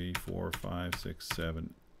 2, 3, 4, 5, 6,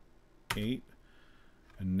 7, 8.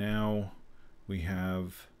 And now we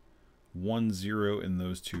have 1 0 in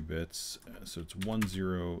those 2 bits. So it's 1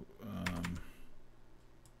 0.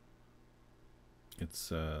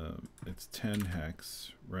 it's 10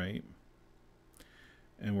 hex, right?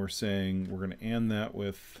 And we're saying we're going to AND that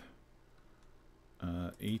with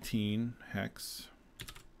 18 hex,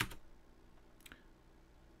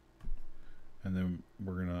 and then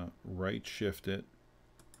we're going to right shift it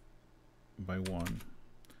by 1.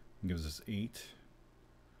 It gives us 8.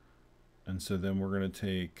 And so then we're going to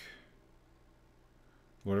take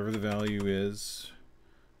whatever the value is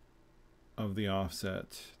of the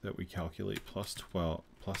offset that we calculate, plus 12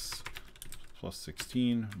 plus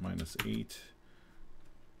 16 minus 8,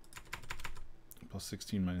 plus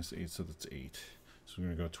 16 minus 8, so that's 8. So we're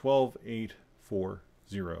going to go 12, 8, 4,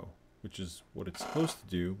 0, which is what it's supposed to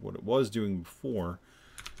do, what it was doing before.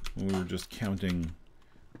 When we were just counting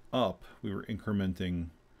up, we were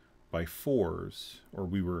incrementing by 4s, or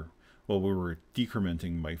we were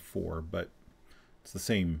decrementing by 4, but it's the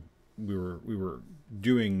same. We were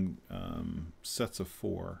doing sets of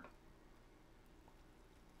 4.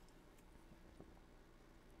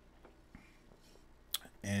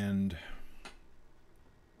 And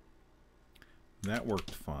that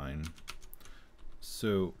worked fine.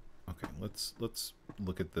 So, okay, let's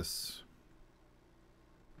look at this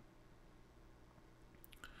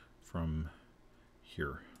from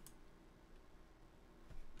here.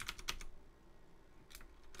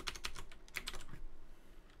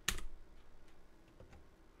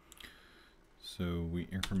 So we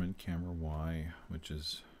increment camera Y, which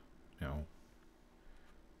is now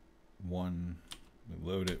 1. We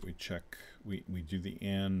load it, we check, we do the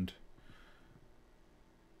AND,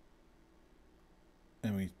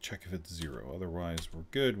 and we check if it's 0. Otherwise, we're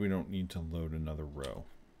good. We don't need to load another row.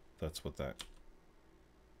 That's what that...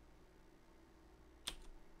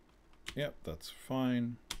 Yep, that's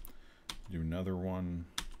fine. Do another one.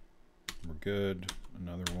 We're good.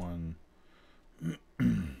 Another one.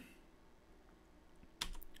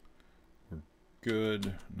 We're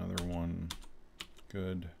good. Another one.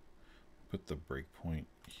 Good. Put the breakpoint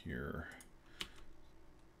here.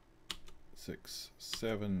 6,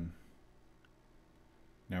 7.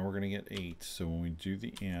 Now we're going to get 8. So when we do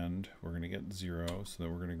the AND, we're going to get 0. So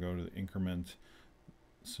then we're going to go to the increment.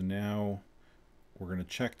 So now we're going to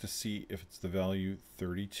check to see if it's the value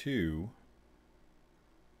 32,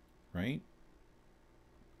 right?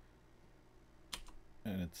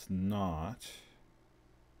 And it's not.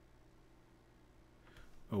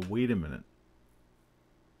 Oh, wait a minute.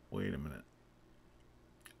 Wait a minute.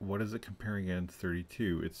 What is it comparing against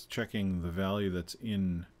 32? It's checking the value that's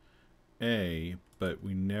in A, but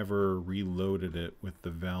we never reloaded it with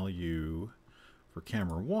the value for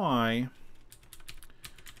camera Y.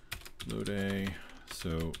 Load A.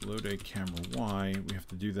 So load A camera Y. We have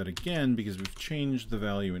to do that again because we've changed the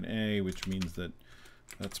value in A, which means that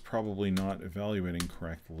that's probably not evaluating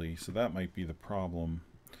correctly. So that might be the problem.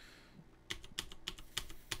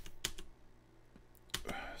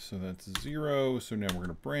 So that's 0. So now we're going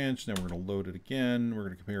to branch. Now we're going to load it again. We're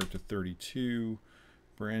going to compare it to 32.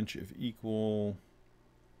 Branch if equal,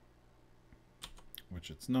 which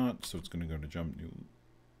it's not. So it's going to go to jump new,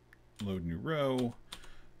 load new row.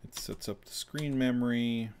 It sets up the screen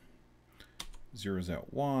memory, zeroes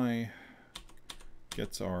out Y,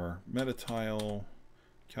 gets our meta tile,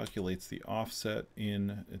 calculates the offset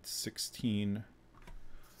in, it's 16.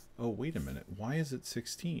 Oh, wait a minute. Why is it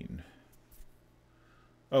 16?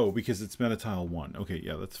 Oh, because it's meta tile 1. Okay,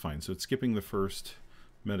 yeah, that's fine. So it's skipping the first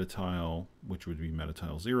meta tile, which would be meta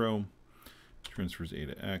tile 0, transfers A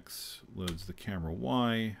to X, loads the camera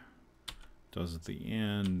Y, does at the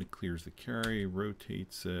end, clears the carry,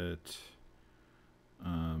 rotates it,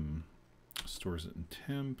 stores it in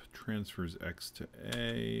temp, transfers X to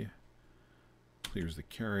A, clears the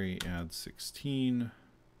carry, adds 16.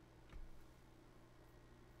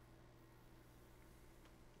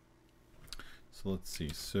 So let's see.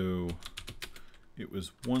 So it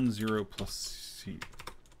was 1 0 plus C.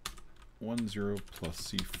 1 0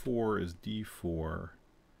 plus C4 is D4.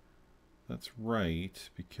 That's right,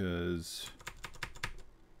 because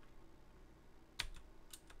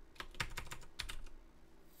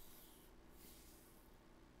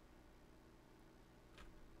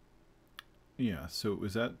yeah, so it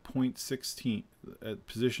was at point 16, at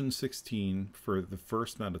position 16 for the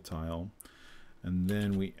first meta tile, and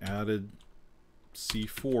then we added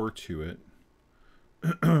C4 to it,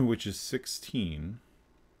 which is 16.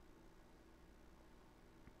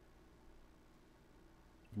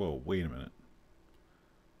 Whoa, wait a minute.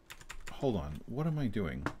 Hold on. What am I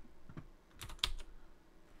doing?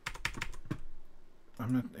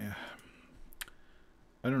 I'm not...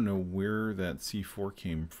 I don't know where that C4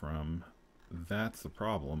 came from. That's the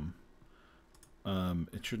problem.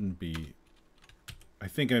 It shouldn't be I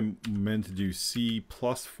think I meant to do C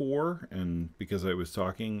plus 4, and because I was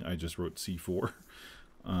talking, I just wrote C4.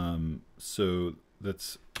 So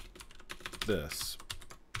that's this.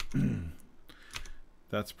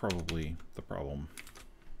 That's probably the problem.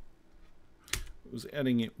 I was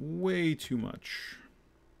adding it way too much.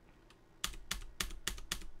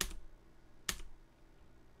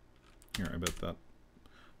 Here, I bet that.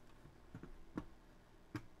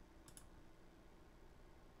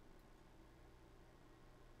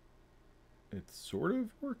 It's sort of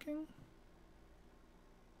working.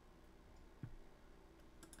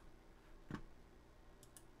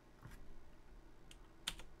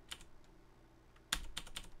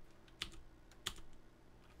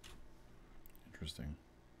 Interesting.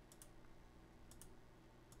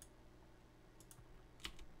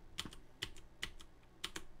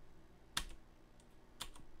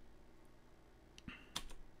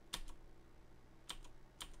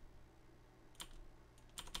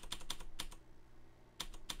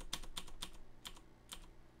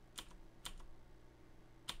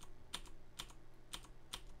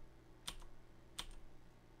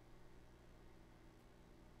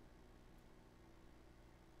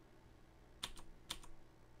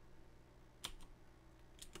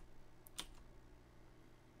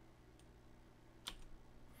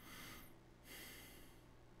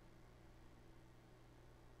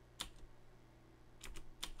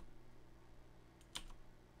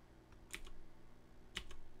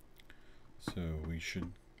 So we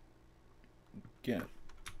should get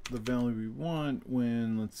the value we want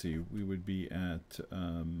when, let's see, we would be at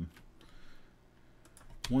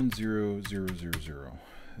 10000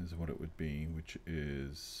 is what it would be, which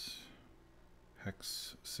is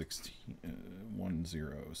hex 16 10.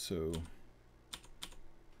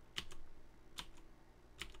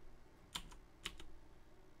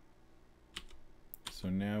 So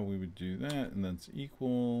now we would do that, and that's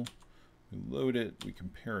equal. We load it, we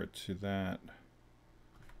compare it to that.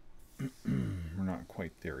 We're not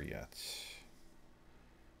quite there yet.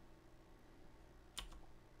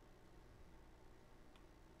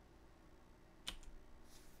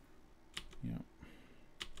 Yeah.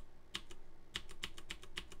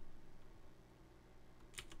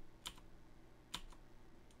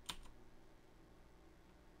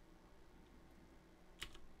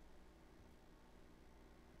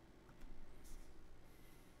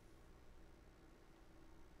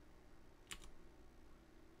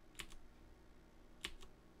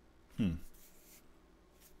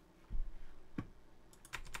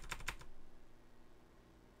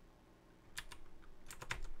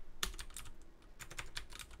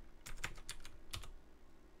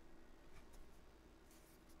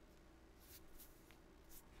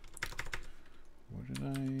 What did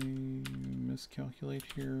I miscalculate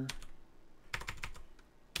here?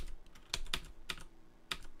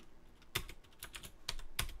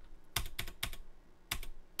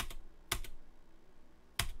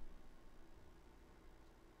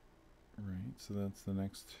 Right, so that's the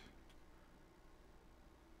next.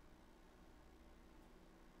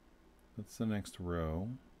 That's the next row.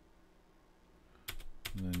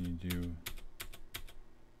 And then you do.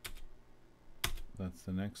 That's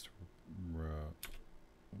the next row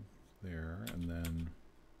there, and then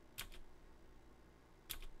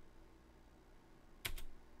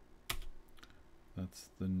that's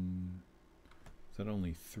the. Is that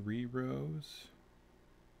only 3 rows?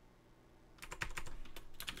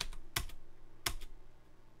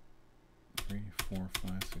 Three, 4,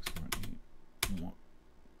 5, 6, 7, 8. 1,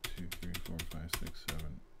 2, 3, 4, 5, 6,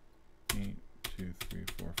 7, 8. 2, 3,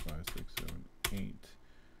 4, 5, 6, 7, 8.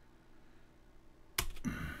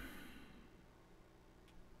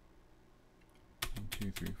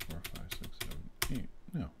 2, 3, 4, 5, 6, 7, 8.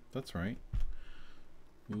 No, that's right.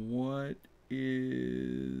 What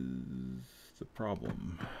is the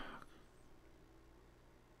problem?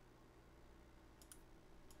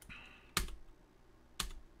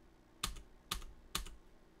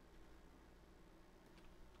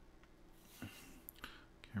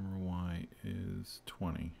 Camera Y is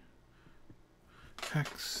 20.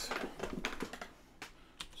 Hex.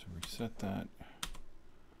 So reset that.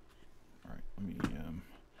 All right, let me,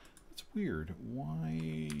 that's weird. Why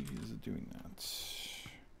is it doing that?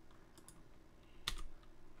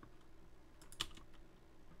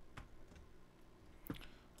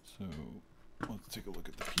 So let's take a look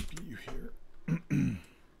at the PPU here.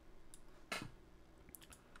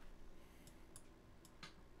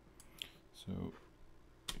 So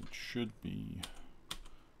it should be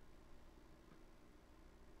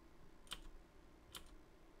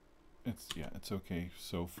it's okay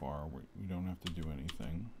so far. We don't have to do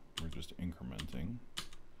anything. We're just incrementing.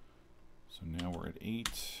 So now we're at 8.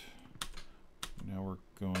 Now we're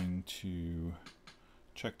going to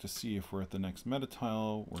check to see if we're at the next meta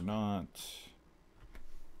tile. We're not.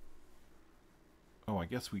 Oh, I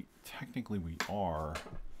guess technically we are.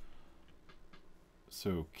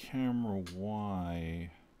 So camera Y.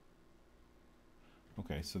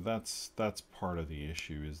 Okay, so that's part of the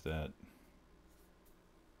issue, is that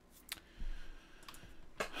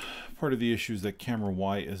camera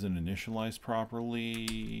Y isn't initialized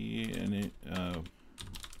properly and it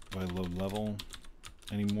by load level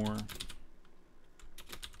anymore.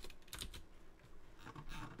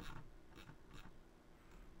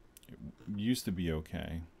 It used to be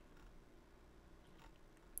okay,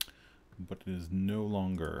 but it is no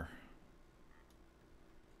longer.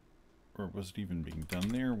 Or was it even being done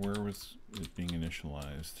there? Where was it being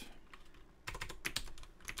initialized?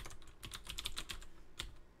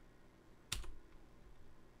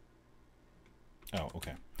 Oh,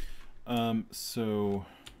 okay. So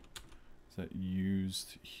is that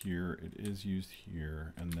used here? It is used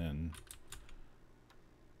here, and then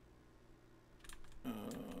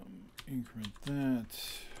increment that.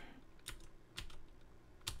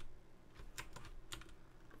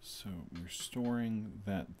 So we're storing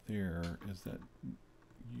that there. Is that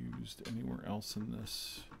used anywhere else in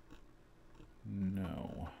this?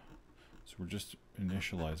 No. So we're just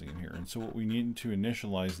initializing it here. And so what we need to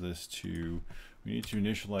initialize this to,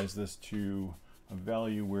 a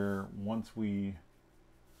value where once we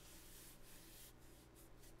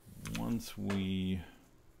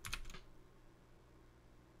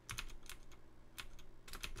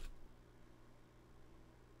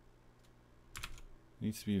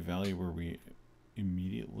needs to be a value where we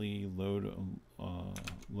immediately load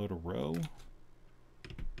a row,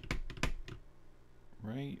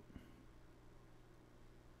 right?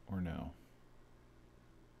 Or no?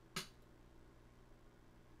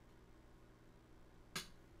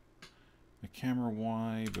 The camera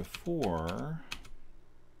Y before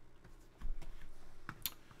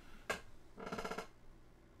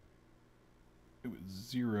it was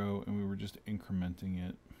 0, and we were just incrementing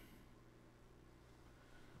it.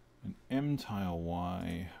 And M tile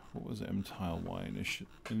Y, what was M tile Y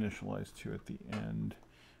initialized to at the end?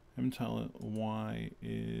 M tile Y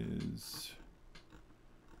is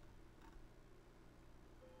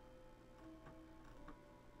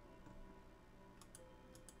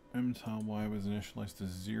M tile Y was initialized to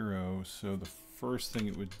 0, so the first thing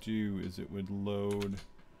it would do is it would load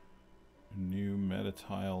a new meta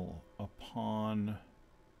tile upon.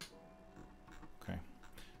 Okay,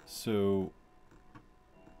 so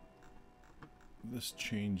this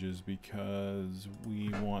changes because we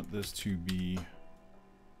want this to be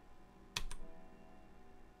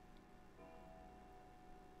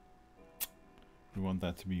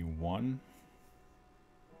that to be 1.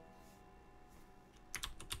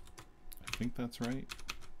 I think that's right,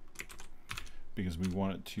 because we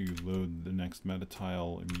want it to load the next meta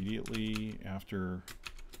tile immediately after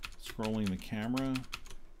scrolling the camera.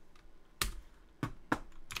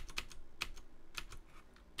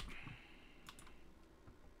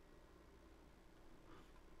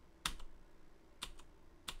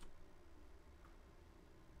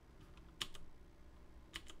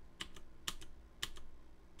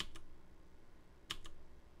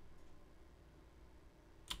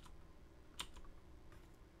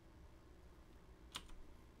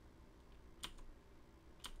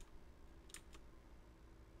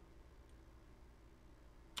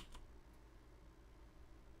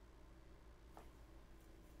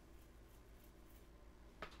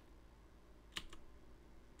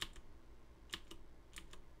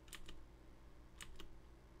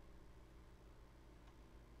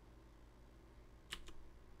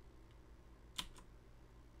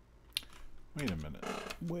 Wait a minute.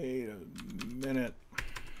 Wait a minute.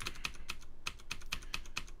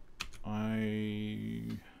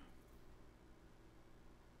 I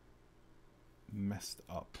messed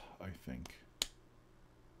up, I think.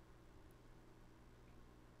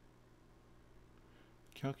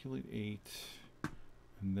 Calculate 8,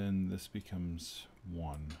 and then this becomes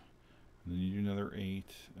 1. And then you do another 8,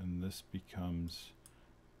 and this becomes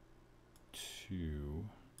 2. Do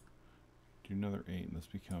another 8, and this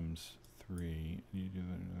becomes 3. And you do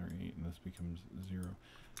another 8, and this becomes 0.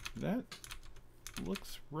 That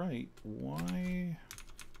looks right. Why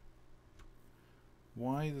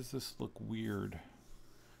does this look weird?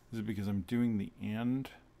 Is it because I'm doing the AND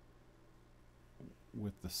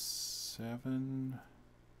with the 7?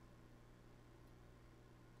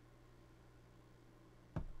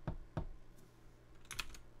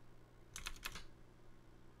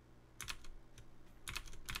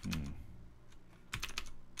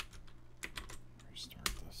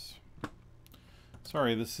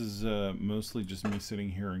 Sorry, this is mostly just me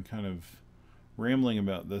sitting here and kind of rambling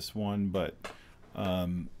about this one, but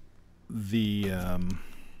I'm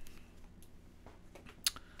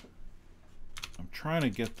trying to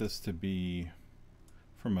get this to be,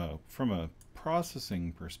 from a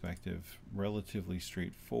processing perspective, relatively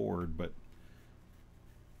straightforward, but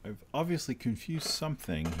I've obviously confused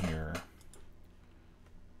something here.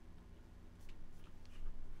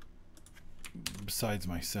 Besides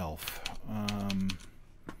myself.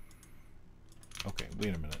 Okay,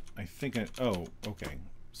 wait a minute. I think oh, okay.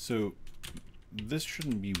 So this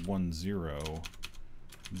shouldn't be 1, 0.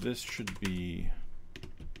 This should be...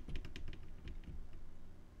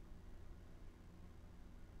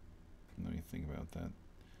 Let me think about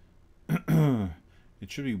that.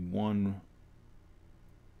 It should be 1...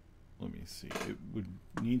 Let me see. It would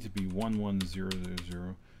need to be 1, 1, 0, 0,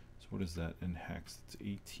 0. So what is that in hex? It's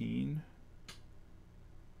 18.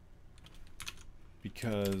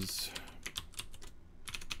 Because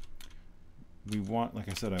we want, like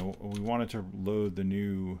I said, we wanted to load the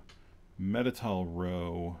new metatile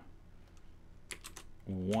row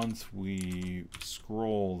once we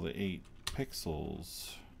scroll the 8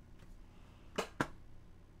 pixels.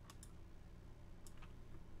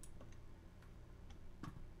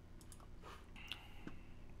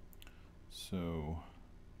 So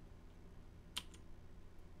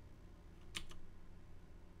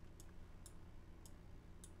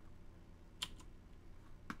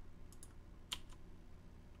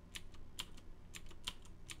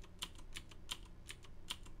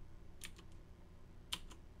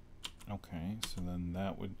okay, so then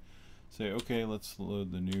that would say, okay, let's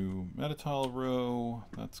load the new metatile row.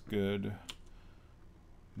 That's good.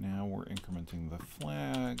 Now we're incrementing the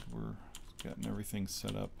flag. We're getting everything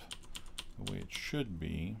set up the way it should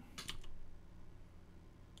be.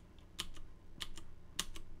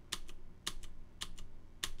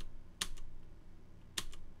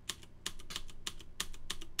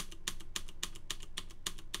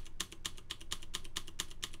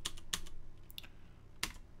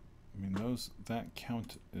 I mean, that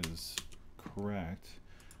count is correct,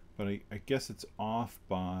 but I guess it's off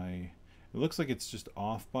by, it looks like it's just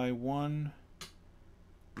off by 1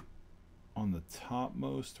 on the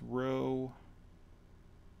topmost row.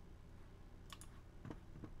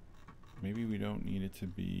 Maybe we don't need it to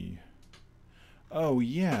be, oh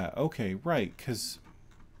yeah, okay, right, because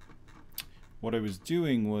what I was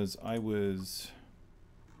doing was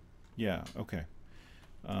yeah, okay.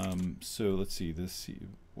 So let's see, this,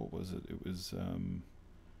 what was it? It was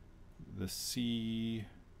the C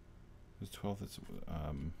was 12. That's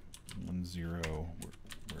 1, 0.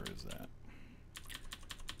 Where is that?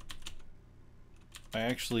 I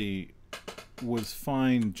actually was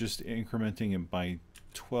fine just incrementing it by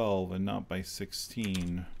 12 and not by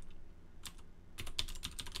 16,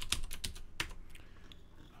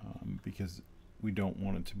 because we don't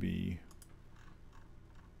want it to be,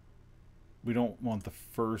 we don't want the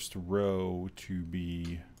first row to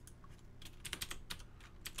be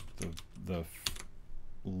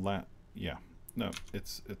yeah, no,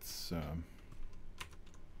 it's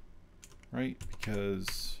right,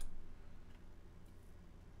 because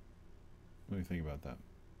let me think about that.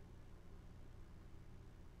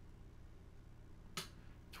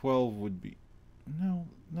 12 would be, no,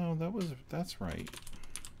 that's right,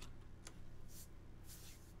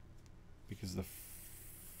 because the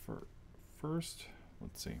first,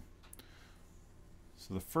 let's see.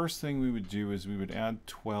 So the first thing we would do is we would add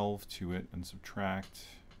 12 to it and subtract,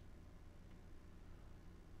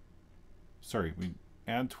 sorry, we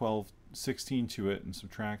add 16 to it and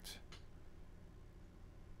subtract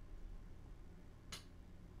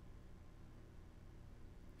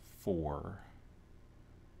 4,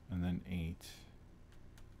 and then 8,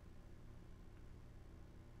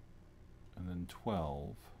 and then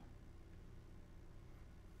 12,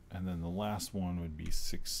 and then the last one would be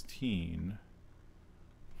 16.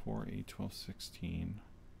 4, 8, 12, 16,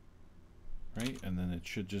 right? And then it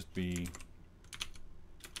should just be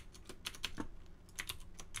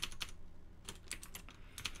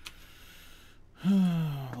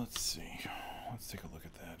let's see. Let's take a look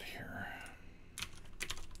at that here.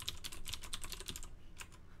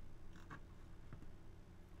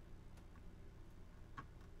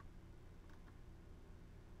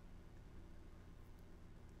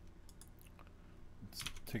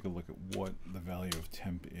 Take a look at what the value of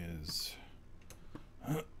temp is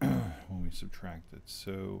when we subtract it.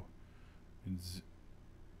 So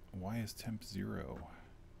why is temp 0?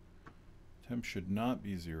 Temp should not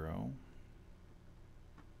be 0.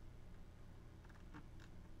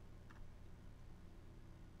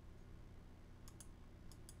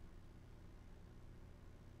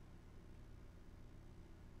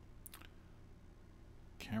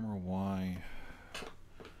 camera Y,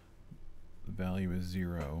 the value is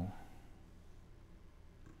 0.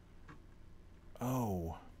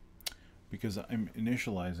 Oh, because I'm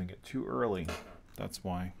initializing it too early. That's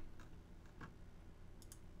why.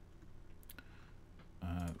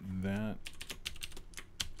 That.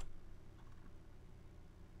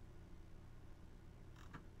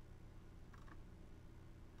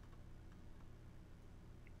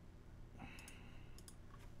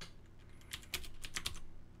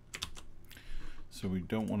 So we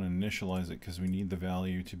don't want to initialize it because we need the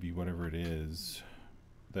value to be whatever it is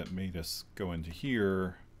that made us go into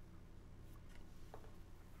here.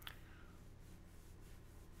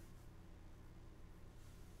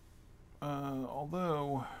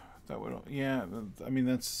 Although that would, yeah, I mean,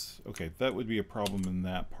 that's okay. That would be a problem in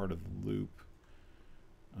that part of the loop.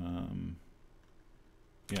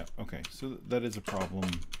 Yeah, okay, so that is a problem.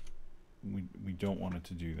 We don't want it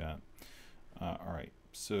to do that. All right,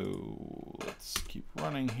 so let's keep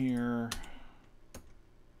running here.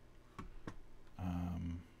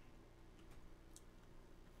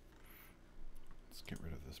 Let's get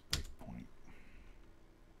rid of this breakpoint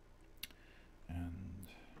and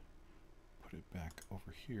put it back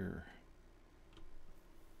over here.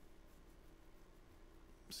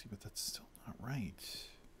 See, but that's still not right.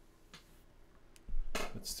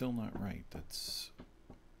 That's still not right. That's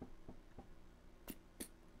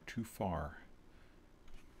too far.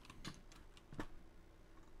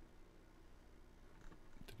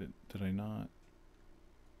 Did I not?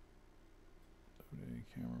 Outa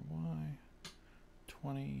camera Y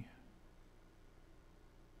 20.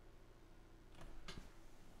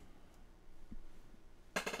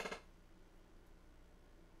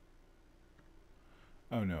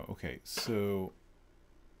 Oh no, okay, so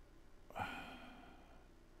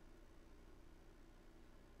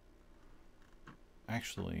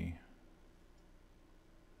actually,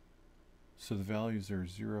 so the values are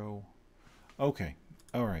 0. Okay,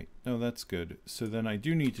 all right, no, that's good. So then I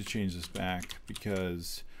do need to change this back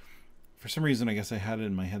because for some reason I guess I had it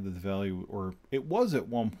in my head that the value, or it was at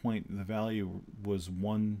one point, the value was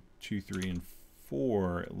 1, 2, 3, and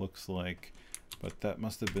 4, it looks like, but that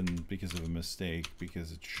must have been because of a mistake,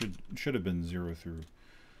 because it should have been 0 through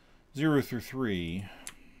 3.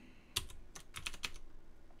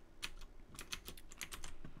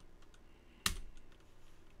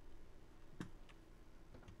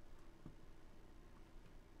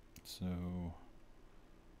 So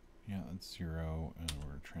yeah, that's 0, and we're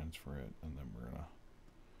gonna transfer it, and then we're gonna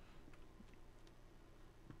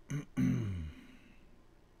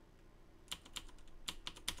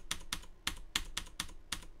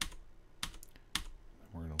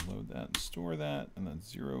we're gonna load that and store that, and that's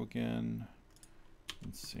 0 again.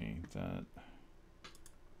 Let's see, that's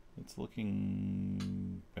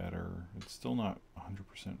looking better. It's still not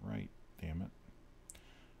 100% right, damn it.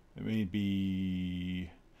 It may be,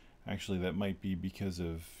 actually that might be because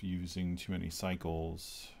of using too many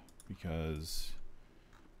cycles, because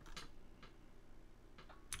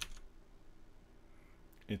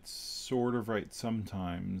it's sort of right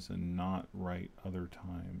sometimes and not right other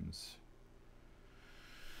times.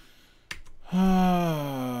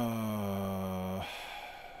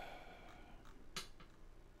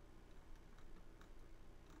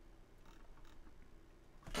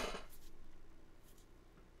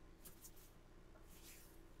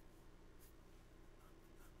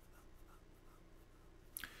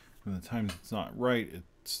 And the times it's not right,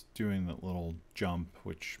 it's doing that little jump,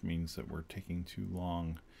 which means that we're taking too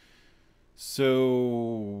long.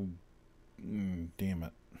 So, damn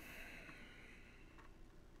it.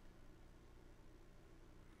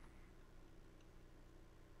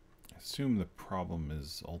 I assume the problem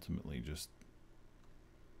is ultimately just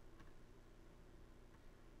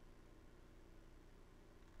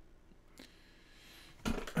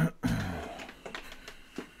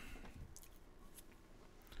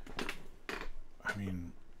I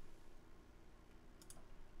mean,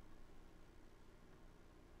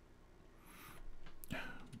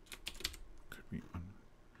 could be,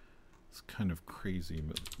 it's kind of crazy,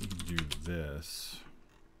 but we can do this.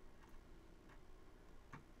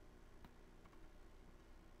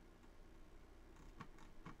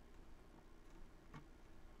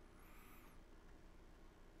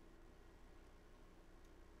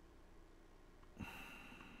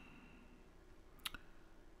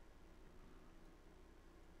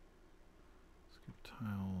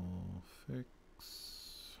 Tile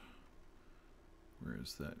fix. Where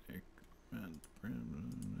is that?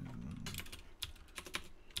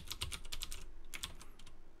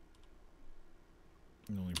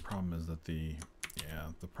 The only problem is that the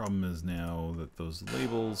problem is now that those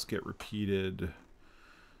labels get repeated.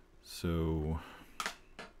 So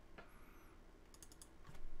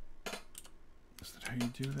is that how you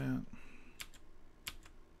do that?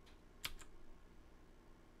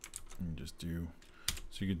 You just do,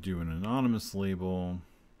 so you could do an anonymous label.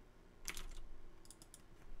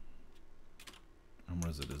 And what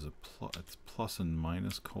is it? Is it it's plus and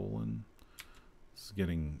minus colon? It's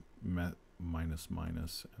getting minus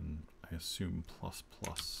minus, and I assume plus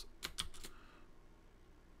plus.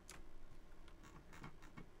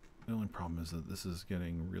 The only problem is that this is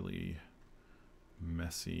getting really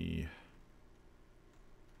messy.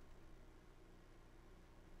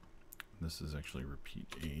 This is actually repeat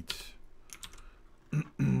 8.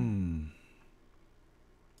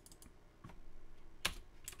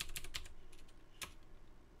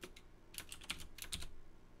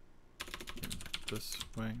 This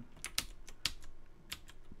way.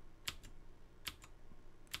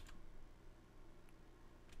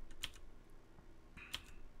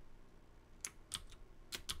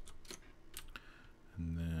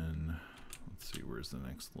 And then let's see, where's the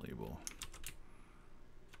next label?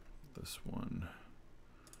 This one.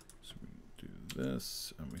 So we do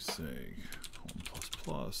this, and we say colon plus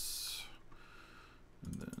plus,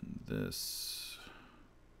 and then this.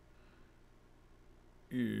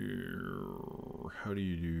 How do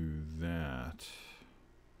you do that?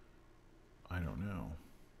 I don't know.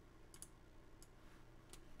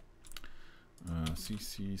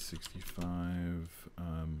 CC65.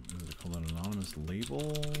 Is it called an anonymous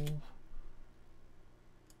label?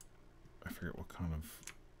 I forget what kind of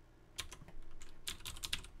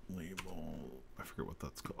label. I forget what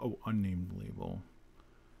that's called. Oh, unnamed label.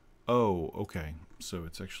 Oh, okay. So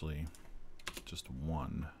it's actually just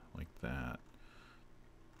one, like that.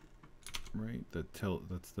 Right?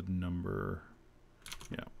 That's the number.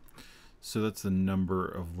 Yeah. So that's the number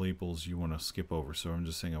of labels you want to skip over. So I'm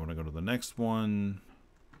just saying I want to go to the next one.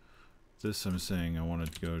 This I'm saying I want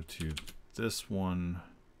to go to this one.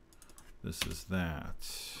 This is that.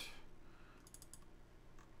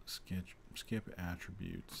 Skip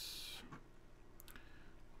attributes.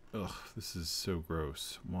 Ugh, this is so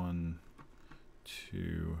gross. 1,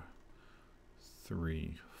 2,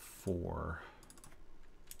 3, 4.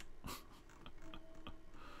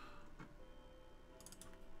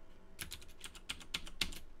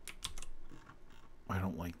 I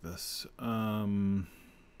don't like this. Well,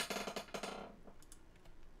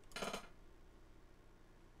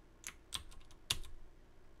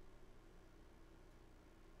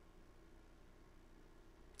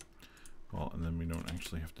 and then we don't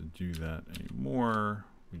actually have to do that anymore.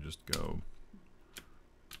 We just go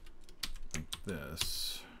like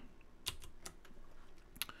this.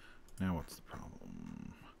 Now what's the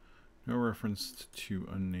problem? No reference to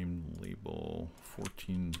unnamed label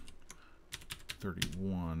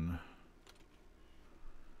 1431.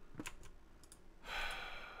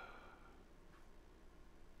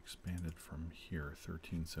 Expanded from here,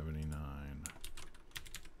 1379.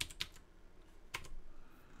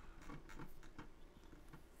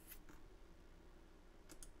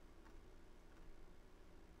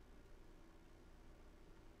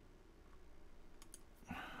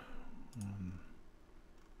 One,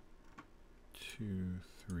 2,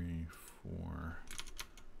 3, 4.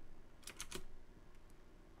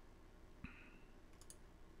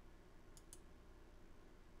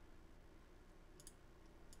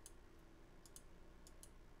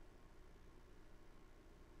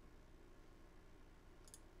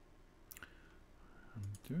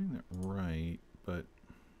 I'm doing that right, but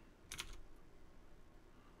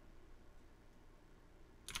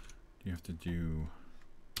you have to do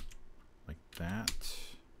like that.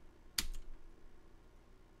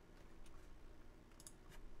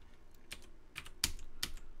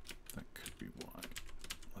 That could be why.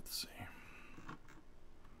 Let's see.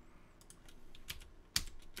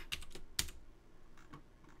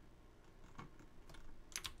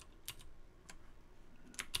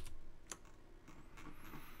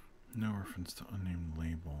 No reference to unnamed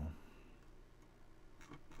label.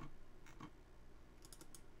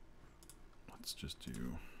 Let's just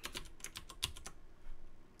do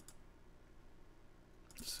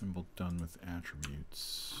symbol done with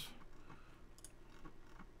attributes.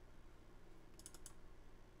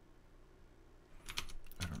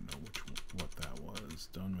 I don't know what that was.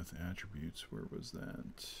 Done with attributes. Where was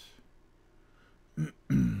that?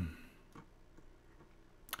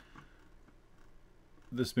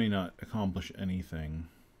 This may not accomplish anything.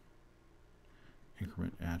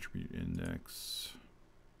 Increment attribute index.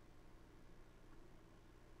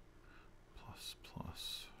 Plus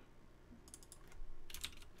plus.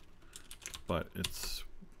 But it's,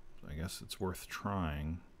 I guess it's worth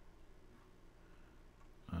trying.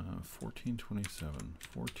 1427.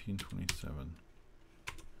 1427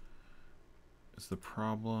 is the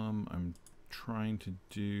problem. I'm trying to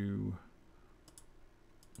do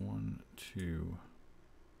 1, 2.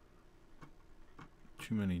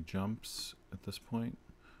 Too many jumps at this point.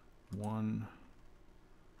 1,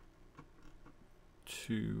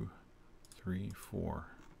 2, 3, 4.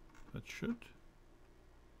 That should.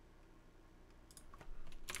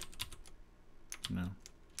 No.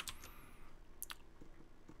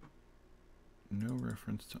 No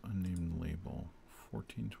reference to unnamed label.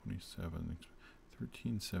 1427.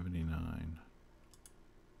 1379.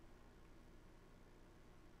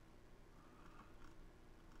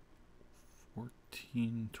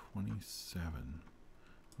 1427.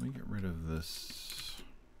 Let me get rid of this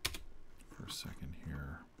for a second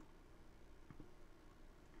here.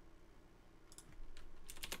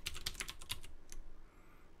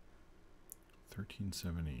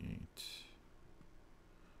 $13.78.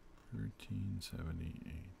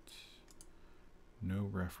 $13.78. No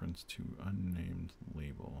reference to unnamed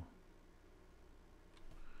label.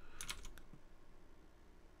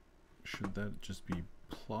 Should that just be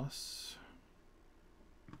plus?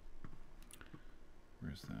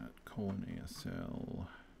 Where's that? :ASL.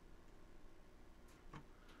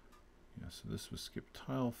 Yeah, so this was skip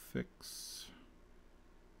tile fix.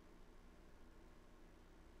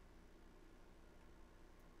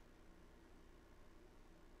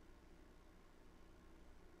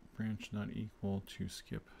 Branch not equal to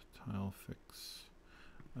skip tile fix.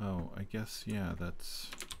 Oh, I guess, yeah, that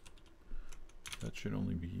should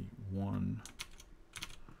only be 1.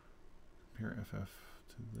 Compare FF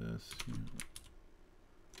to this. Yeah.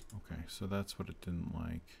 Okay, so that's what it didn't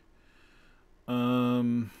like.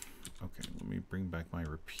 Okay, let me bring back my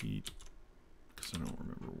repeat because I don't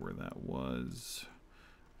remember where that was.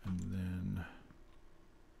 And then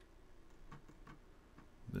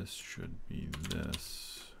this should be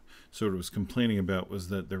this. So what it was complaining about was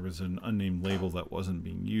that there was an unnamed label that wasn't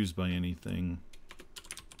being used by anything.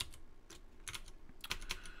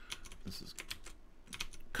 This is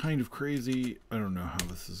kind of crazy. I don't know how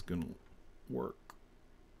this is going to work.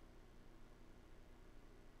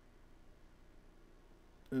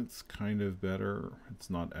 It's kind of better. It's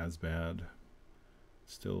not as bad.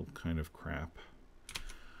 Still kind of crap.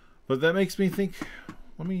 But that makes me think,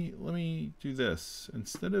 let me do this.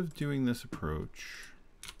 Instead of doing this approach,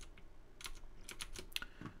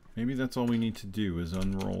 maybe that's all we need to do is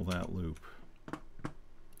unroll that loop.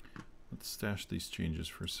 Let's stash these changes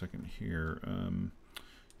for a second here.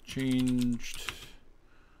 Changed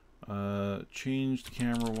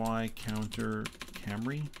camera Y counter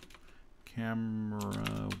camera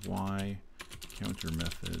Y counter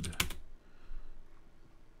method.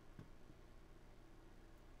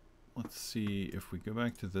 Let's see if we go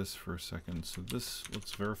back to this for a second. So this,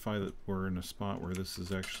 let's verify that we're in a spot where this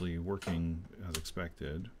is actually working as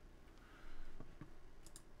expected.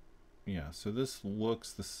 Yeah, so this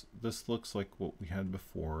looks like what we had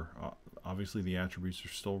before. Obviously the attributes are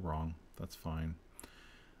still wrong. That's fine.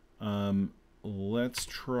 Let's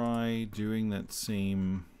try doing that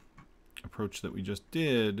same approach that we just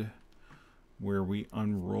did, where we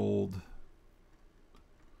unrolled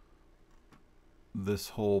this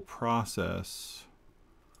whole process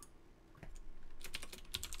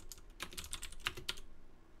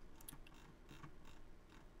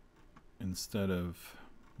instead of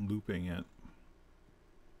looping it.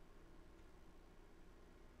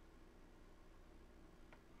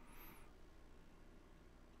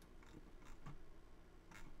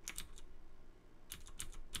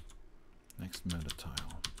 Next meta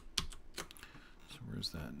tile. So where's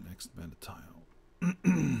that next meta tile?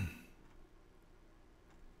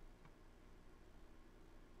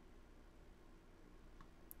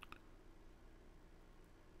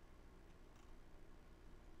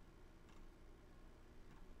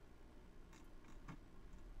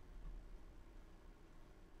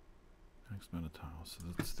 Next meta tile. So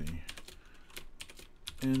that's the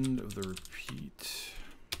end of the repeat.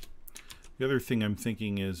 The other thing I'm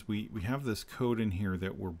thinking is we have this code in here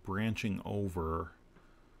that we're branching over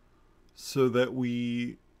so that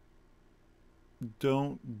we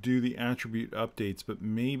don't do the attribute updates, but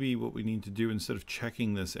maybe what we need to do instead of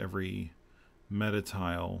checking this every meta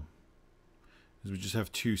tile is we just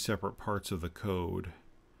have two separate parts of the code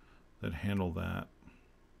that handle that.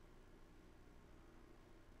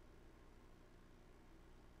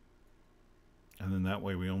 And then that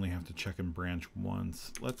way we only have to check and branch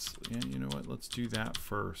once. Let's, yeah, you know what, let's do that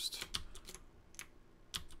first.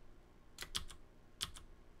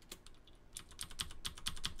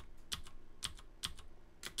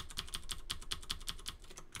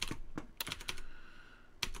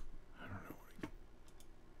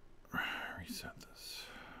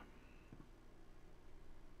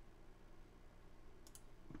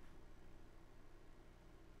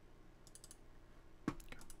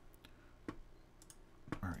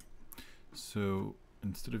 So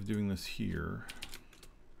instead of doing this here,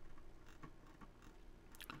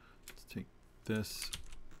 let's take this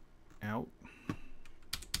out.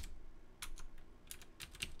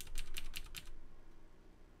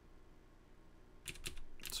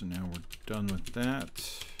 So now we're done with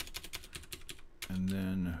that. And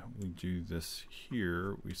then we do this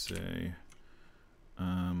here. We say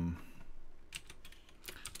done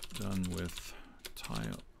with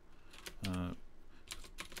tile,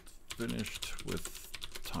 finished with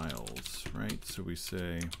tiles, right? So we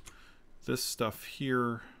say this stuff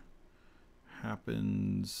here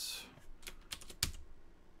happens,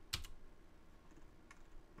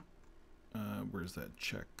 where's that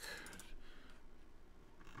check?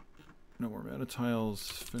 No more meta tiles,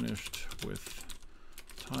 finished with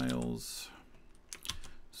tiles.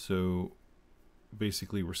 So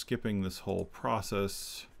basically we're skipping this whole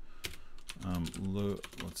process.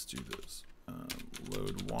 Let's do this.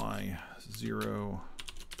 Load y 0.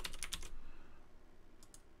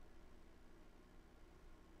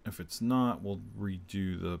 If it's not, we'll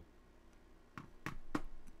redo the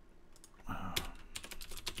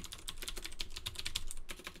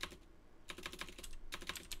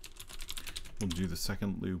we'll do the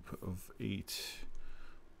second loop of 8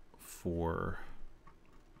 for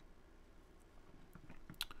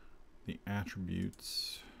the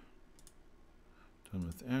attributes. Done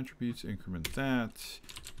with attributes, increment that,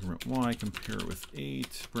 increment y, compare it with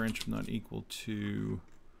 8, branch not equal to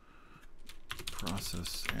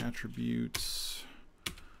process attributes,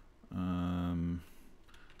 and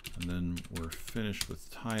then we're finished with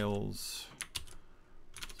tiles.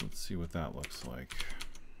 So let's see what that looks like.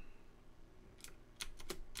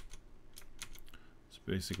 So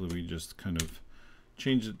basically we just kind of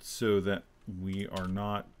change it so that we are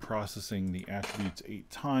not processing the attributes 8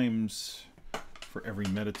 times for every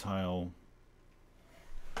meta tile.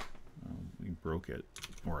 We broke it,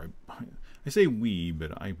 or I say we,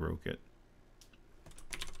 but I broke it.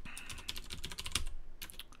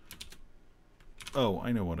 Oh,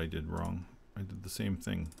 I know what I did wrong. I did the same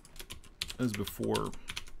thing as before.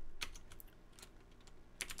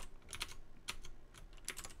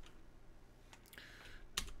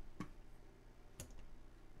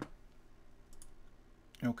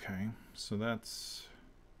 Okay, so that's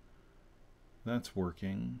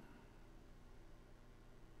working.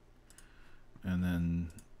 And then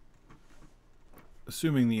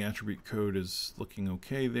assuming the attribute code is looking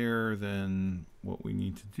okay there, then what we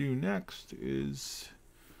need to do next is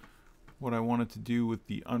what I wanted to do with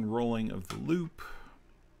the unrolling of the loop.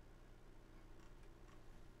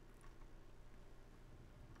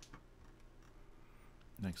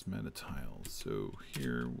 Next meta tile. So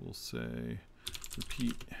here we'll say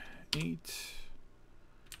repeat 8,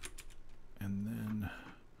 and then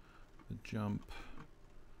the jump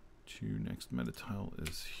to next meta tile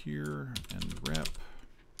is here, and rep.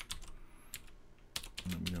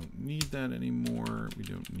 And then we don't need that anymore. We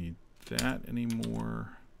don't need that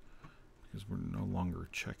anymore because we're no longer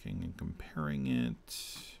checking and comparing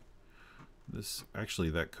it. This actually,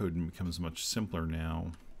 that code becomes much simpler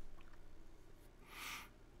now.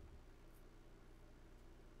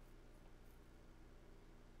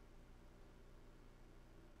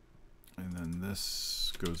 And then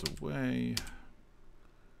this goes away.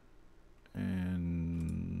 And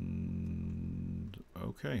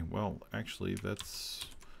okay, well, actually that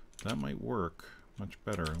might work much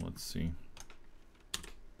better. Let's see.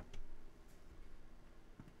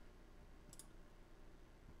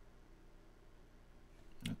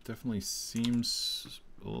 That definitely seems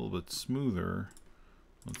a little bit smoother.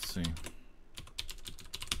 Let's see.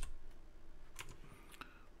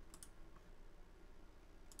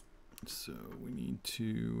 So we need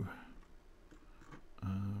to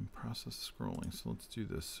process scrolling. So let's do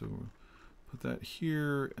this. So put that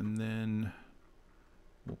here, and then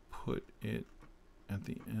we'll put it at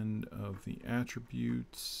the end of the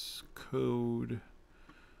attributes code.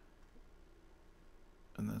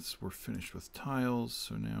 And we're finished with tiles.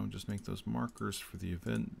 So now just make those markers for the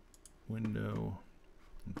event window.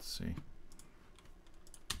 Let's see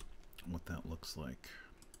what that looks like.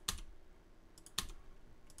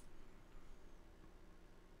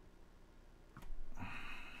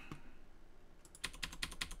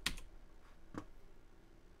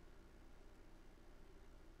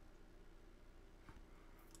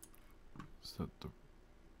 So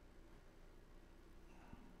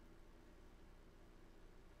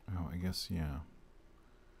oh, I guess, yeah.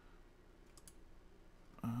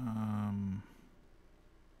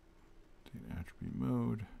 Data attribute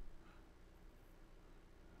mode.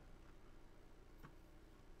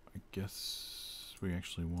 I guess we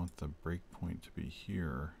actually want the breakpoint to be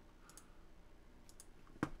here.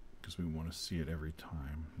 because we want to see it every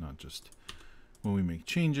time, not just when we make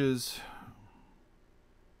changes.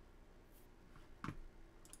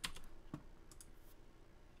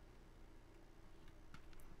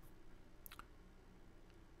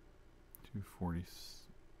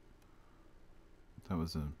 That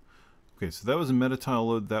was a okay. So that was a meta tile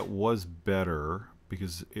load that was better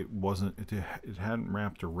because it wasn't. It hadn't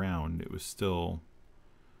wrapped around. It was still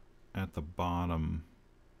at the bottom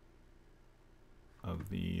of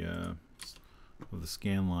the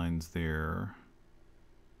scan lines there.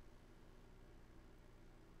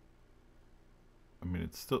 I mean,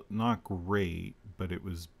 it's still not great, but it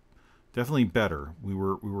was definitely better. We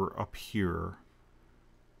were up here.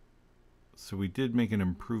 So we did make an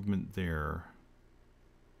improvement there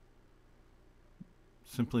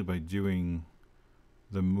simply by doing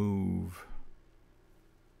the move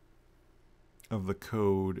of the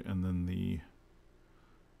code and then the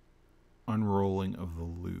unrolling of the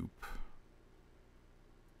loop.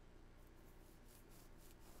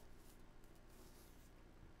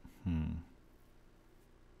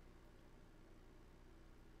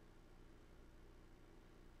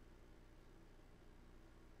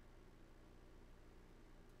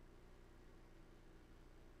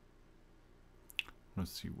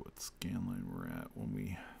 Let's see what scan line we're at when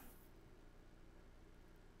we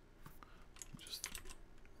just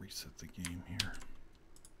reset the game here.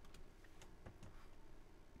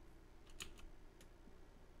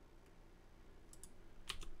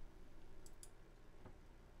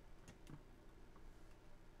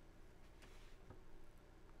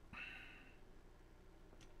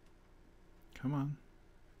 Come on.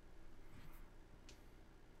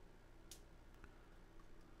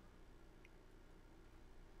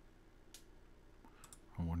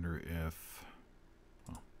 I wonder if,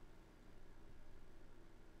 oh.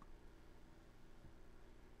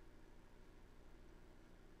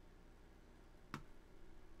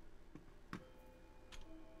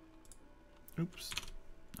 Oops.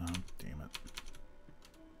 Oh, damn it.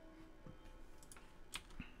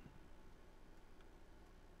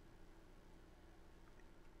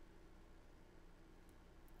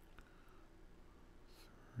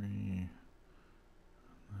 Three.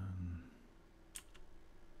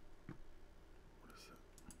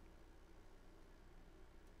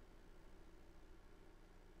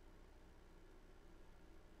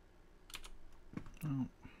 Oh.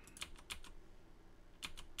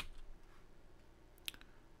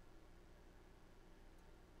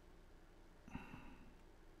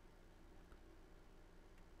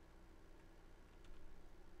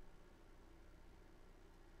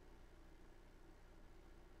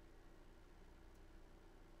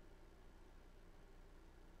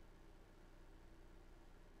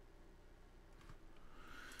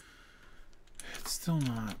 It's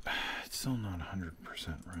still not 100%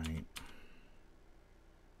 right.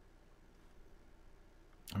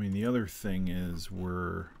 I mean, the other thing is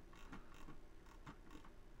we're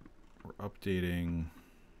updating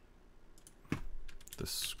the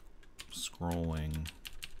scrolling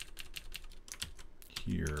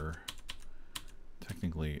here.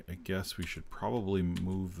 Technically, I guess we should probably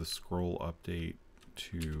move the scroll update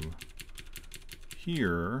to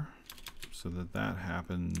here so that that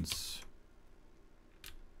happens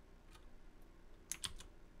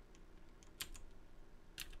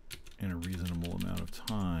in a reasonable amount of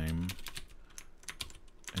time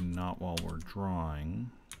and not while we're drawing.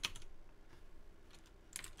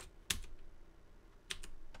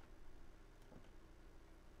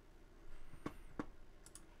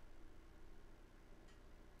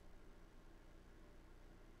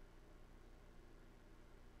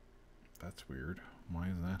 That's weird. Why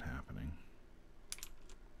is that happening?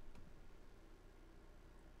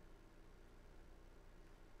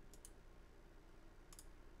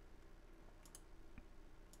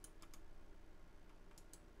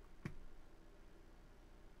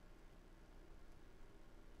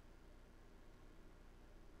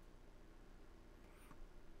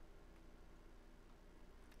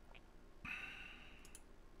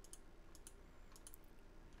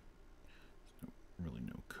 Really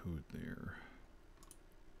no code there.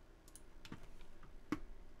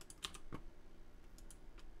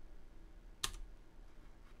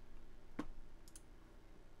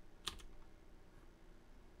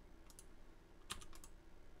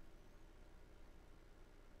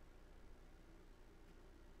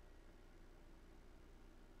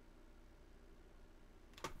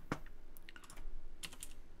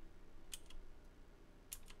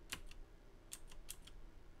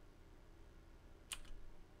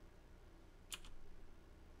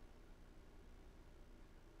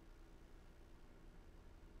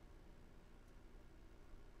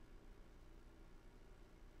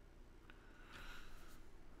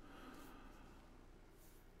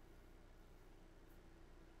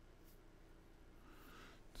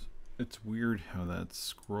 It's weird how that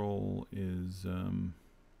scroll is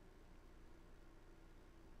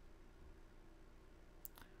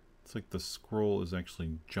it's like the scroll is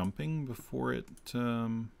actually jumping before it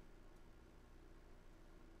wonder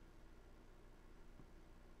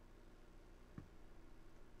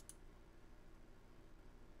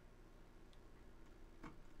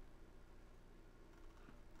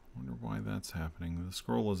why that's happening. The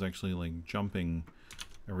scroll is actually like jumping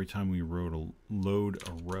every time we load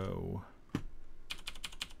a row.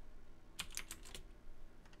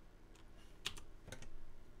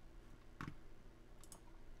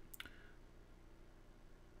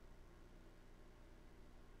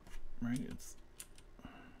 Right?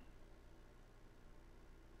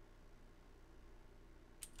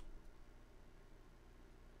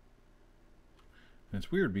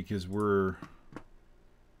 It's weird because we're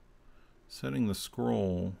setting the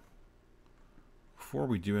scroll before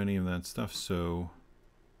we do any of that stuff, so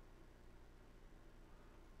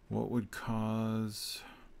what would cause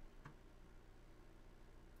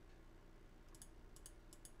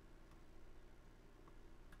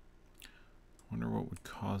I wonder what would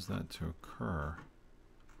cause that to occur.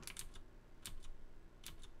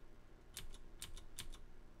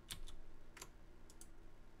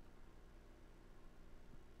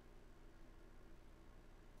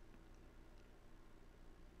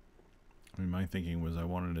 I mean, my thinking was I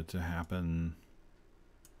wanted it to happen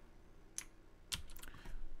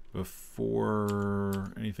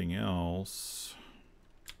before anything else.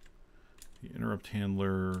 The interrupt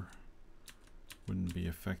handler wouldn't be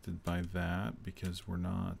affected by that because we're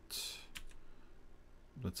not,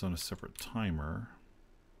 that's on a separate timer.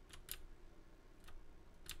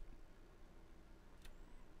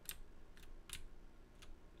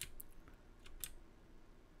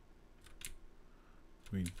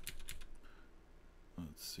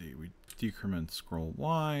 Let's see, we decrement scroll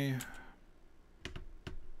Y.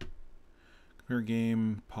 Compare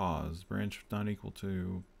game, pause, branch not equal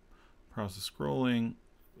to process scrolling,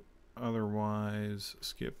 otherwise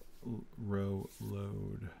skip row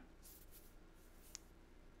load.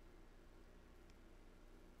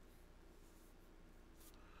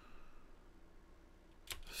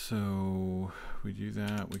 So we do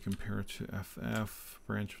that, we compare it to FF,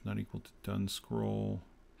 branch not equal to done scroll,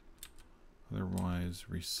 otherwise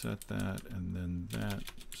reset that, and then that,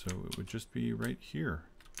 so it would just be right here.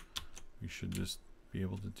 We should just be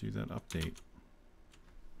able to do that update.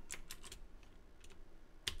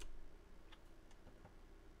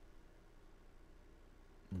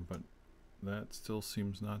 But that still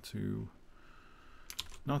seems not to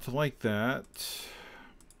like that.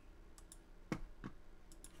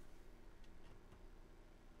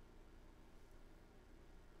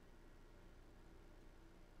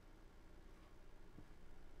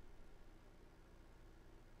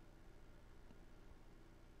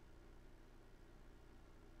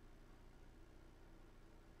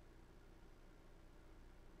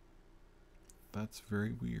 That's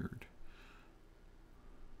very weird.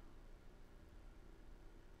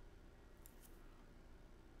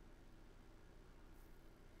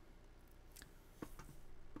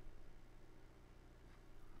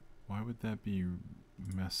 Why would that be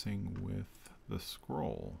messing with the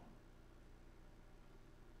scroll?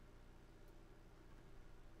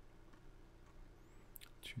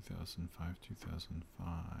 Two 2005.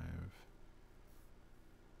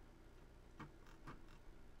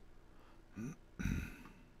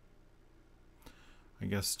 I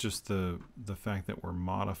guess just the fact that we're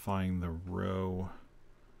modifying the row,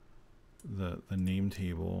 the name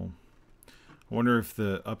table. I wonder if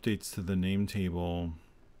the updates to the name table,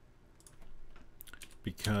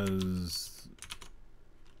 because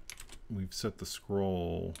we've set the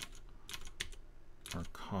scroll, are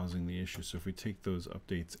causing the issue. So if we take those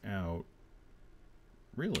updates out,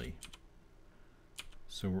 really?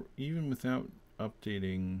 So we're, even without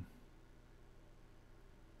updating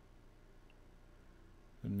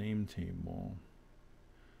the name table,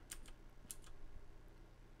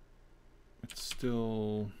 it's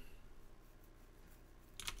still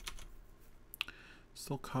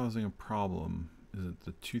causing a problem. Is it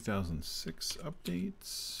the 2006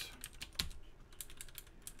 updates?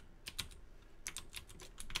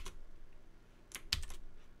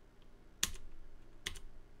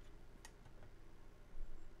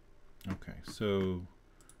 Okay, so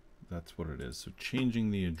that's what it is. So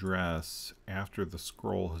changing the address after the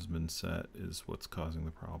scroll has been set is what's causing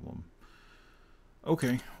the problem.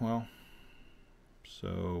 Okay, well,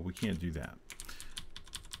 so we can't do that.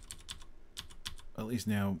 At least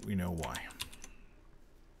now we know why.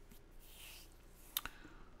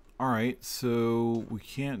 All right, so we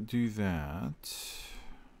can't do that.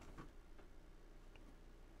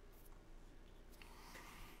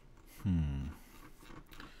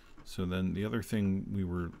 So then the other thing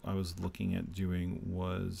I was looking at doing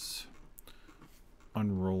was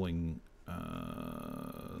unrolling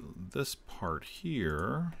this part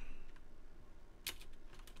here,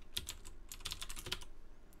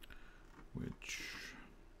 which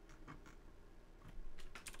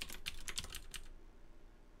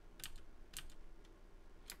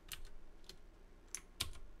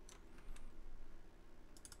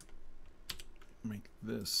make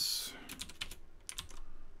this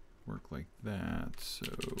work like that. So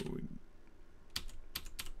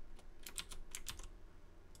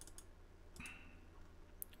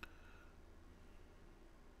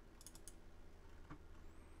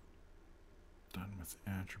done with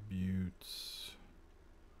attributes.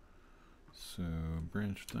 So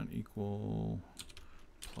branch done equal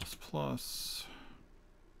plus plus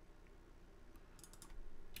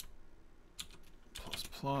plus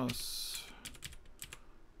plus.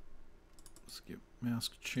 Skip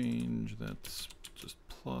mask change, that's just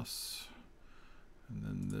plus, and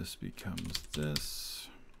then this becomes this,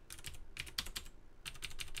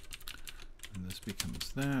 and this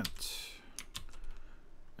becomes that,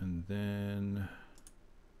 and then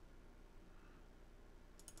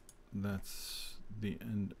that's the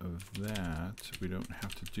end of that. We don't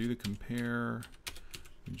have to do the compare,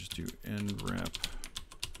 we just do end rep.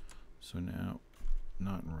 So now,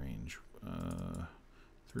 not in range,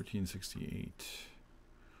 1368,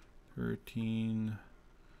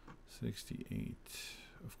 1368,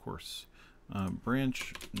 of course.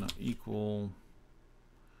 Branch not equal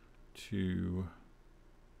to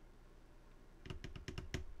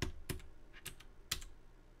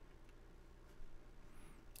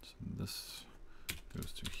this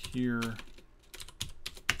goes to here.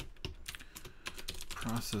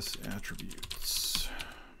 Process attributes.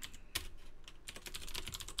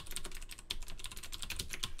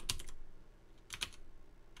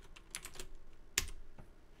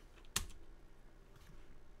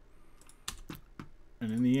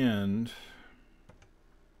 And in the end,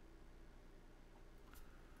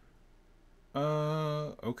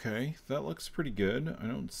 okay, that looks pretty good. I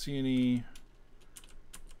don't see any.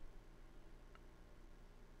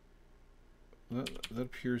 That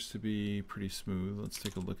appears to be pretty smooth. Let's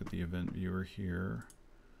take a look at the event viewer here.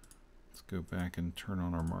 Let's go back and turn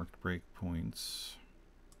on our marked breakpoints.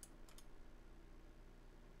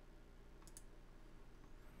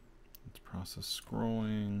 Let's process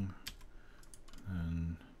scrolling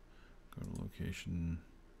and go to location.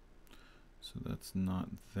 So that's not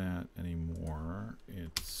that anymore.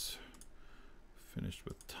 It's finished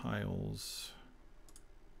with tiles.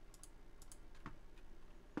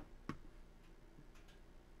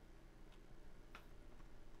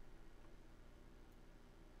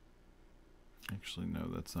 Actually, no,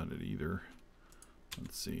 that's not it either.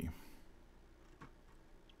 Let's see.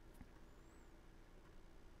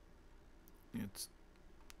 It's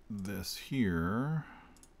this here.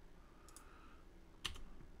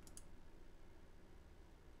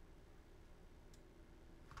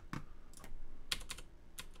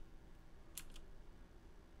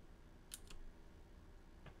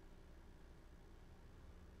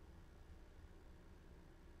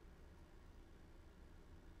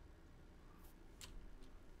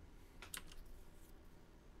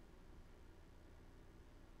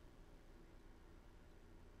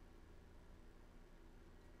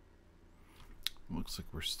 Looks like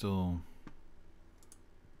we're still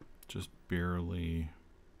just barely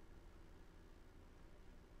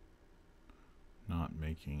not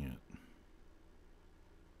making it.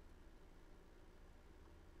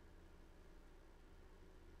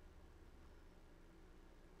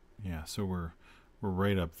 Yeah, so we're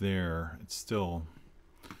right up there. It's still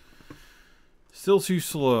too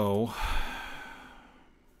slow.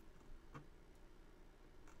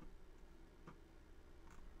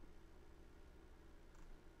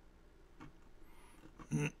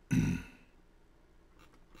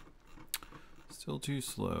 Still too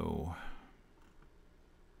slow.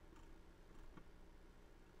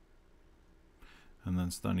 And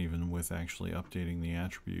that's not even with actually updating the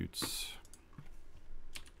attributes,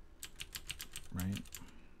 right?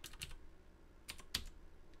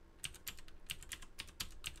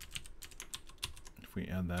 If we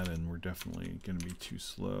add that in, we're definitely going to be too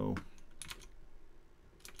slow.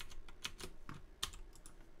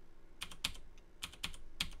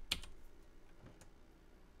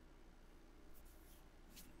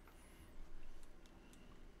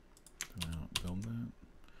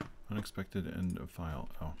 Unexpected end of file.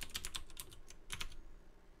 Oh.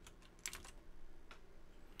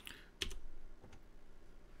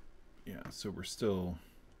 Yeah, so we're still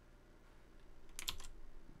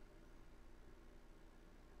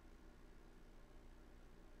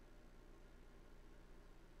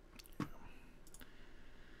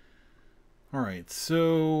All right,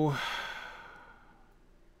 so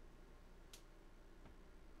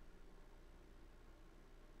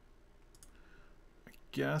I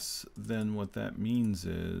guess then what that means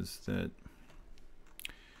is that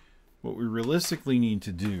what we realistically need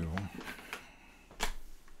to do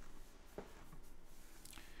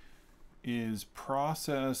is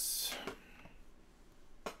process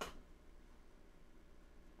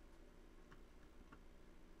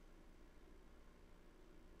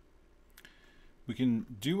we can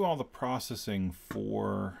do all the processing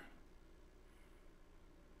for,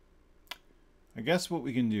 I guess what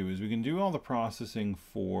we can do is we can do all the processing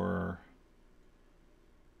for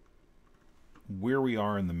where we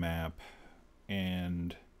are in the map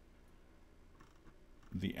and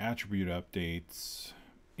the attribute updates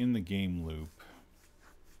in the game loop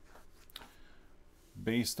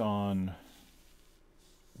based on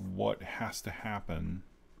what has to happen,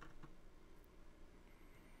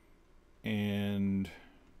 and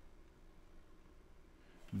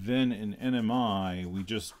then in NMI we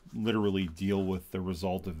just literally deal with the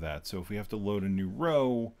result of that. So if we have to load a new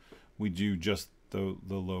row, we do just the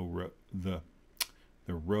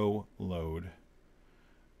row load,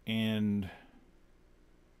 and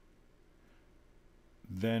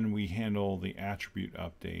then we handle the attribute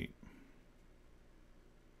update.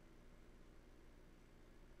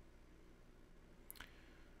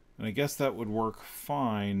 And I guess that would work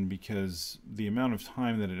fine because the amount of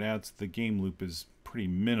time that it adds to the game loop is pretty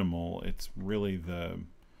minimal. It's really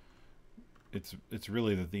it's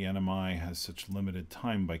really that the NMI has such limited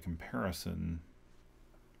time by comparison.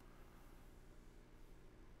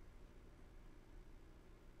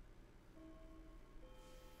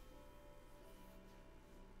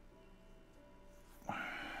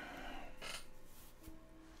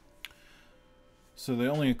 So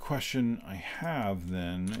the only question I have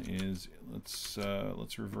then is let's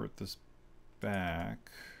revert this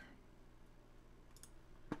back.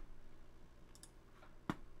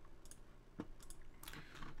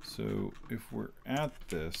 So if we're at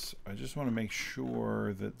this, I just want to make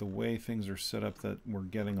sure that the way things are set up that we're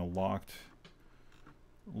getting a locked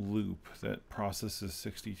loop that processes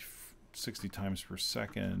 60 times per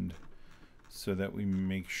second, so that we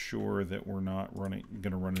make sure that we're not going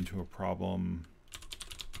to run into a problem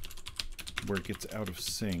where it gets out of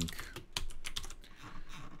sync.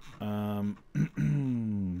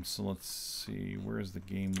 So let's see, where is the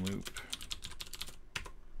game loop?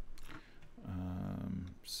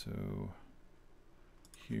 So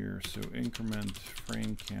here, so increment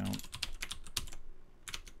frame count.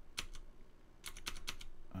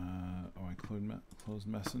 Oh, I closed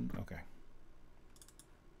messin'. Okay.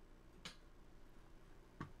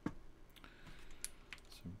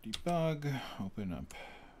 So debug, open up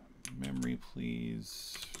memory,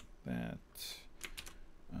 please. That.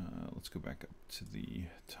 Let's go back up to the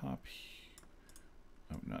top.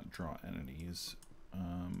 Oh, not draw entities.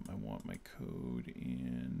 I want my code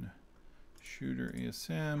in shooter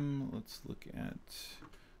ASM. Let's look at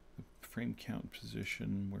the frame count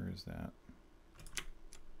position. Where is that?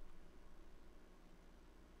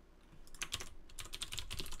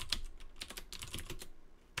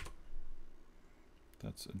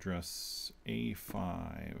 That's address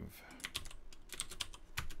A5.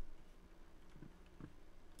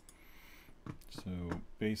 So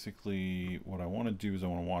basically what I want to do is I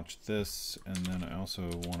want to watch this, and then I also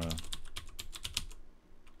want to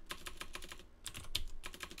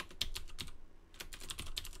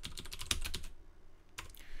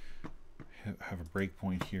have a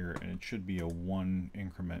breakpoint here, and it should be a 1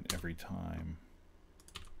 increment every time.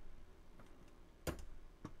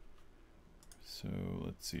 So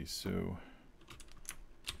let's see, so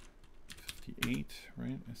 58,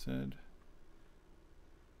 right, I said?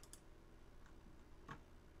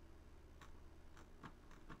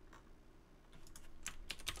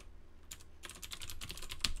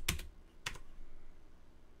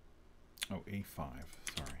 Oh, A5,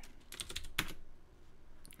 sorry.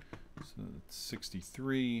 So that's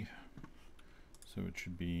 63. So it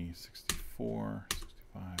should be 64,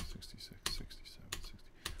 65, 66, 67, 60.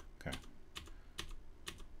 Okay.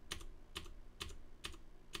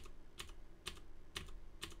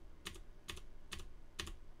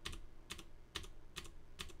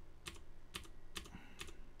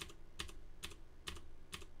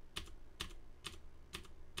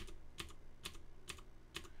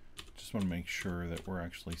 Just want to make sure that we're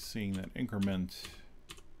actually seeing that increment.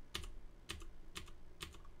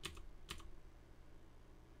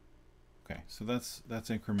 Okay, so that's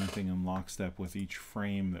incrementing in lockstep with each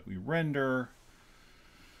frame that we render.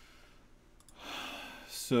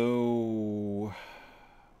 So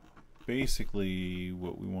basically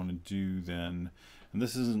what we want to do then, and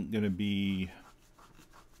this isn't going to be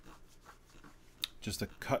just a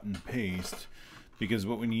cut and paste, because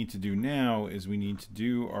what we need to do now is we need to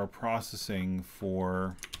do our processing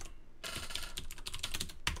for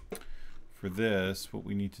this. What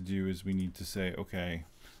we need to do is we need to say, okay,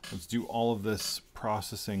 let's do all of this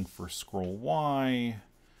processing for scroll Y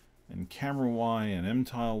and camera Y and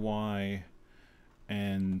M-tile Y,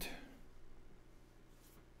 and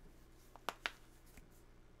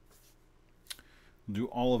do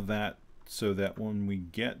all of that so that when we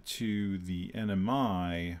get to the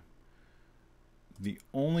NMI, the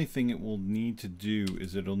only thing it will need to do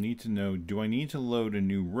is it'll need to know, do I need to load a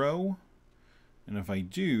new row? And if I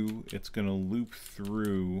do, it's going to loop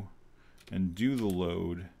through and do the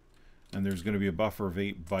load, and there's going to be a buffer of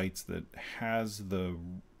 8 bytes that has the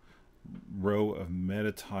row of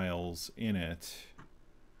meta tiles in it,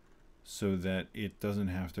 so that it doesn't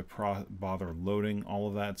have to bother loading all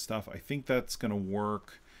of that stuff. I think that's going to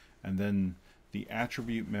work. And then the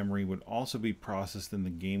attribute memory would also be processed in the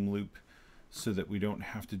game loop, so that we don't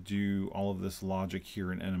have to do all of this logic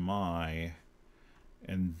here in NMI.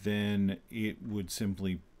 And then it would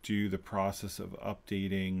simply do the process of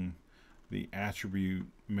updating the attribute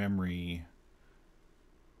memory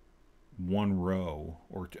one row,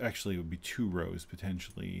 or actually it would be 2 rows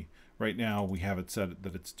potentially. Right now we have it set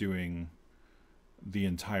that it's doing the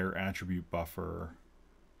entire attribute buffer.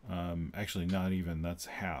 Actually not even, that's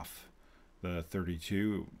half the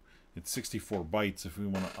 32. It's 64 bytes. If we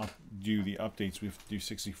want to do the updates, we have to do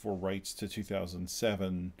 64 writes to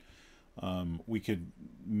 2007. We could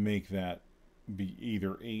make that be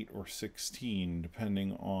either 8 or 16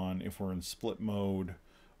 depending on if we're in split mode,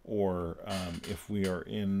 or if we are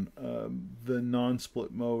in the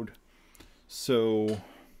non-split mode. So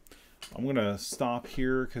I'm gonna stop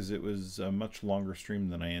here because it was a much longer stream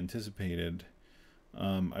than I anticipated.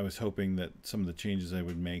 I was hoping that some of the changes I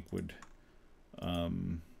would make would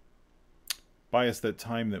buy us that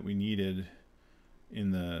time that we needed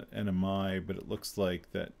in the NMI, but it looks like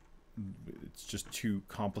that it's just too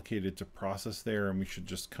complicated to process there, and we should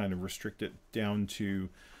just kind of restrict it down to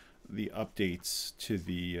the updates to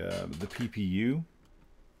the PPU,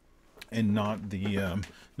 and not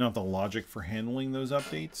the logic for handling those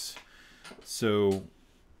updates. So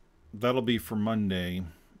that'll be for Monday.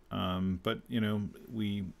 But you know,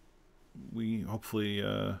 we hopefully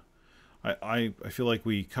I feel like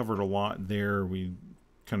we covered a lot there. We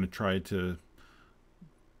kind of tried to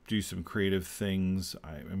do some creative things.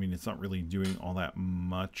 I mean, it's not really doing all that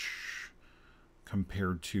much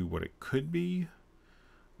compared to what it could be.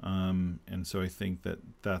 And so I think that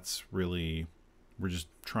that's really, we're just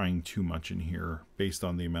trying too much in here based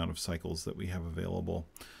on the amount of cycles that we have available.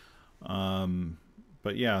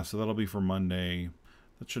 But yeah, so that'll be for Monday.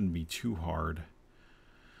 That shouldn't be too hard.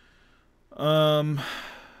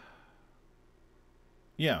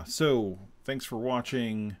 Yeah, so thanks for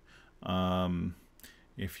watching.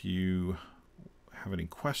 If you have any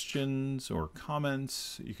questions or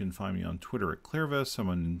comments, you can find me on Twitter at Clairvis. I'm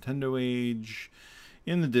on Nintendo Age,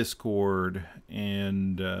 in the Discord,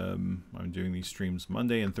 and I'm doing these streams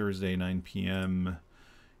Monday and Thursday, 9 p.m.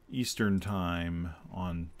 Eastern Time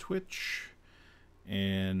on Twitch.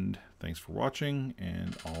 And thanks for watching,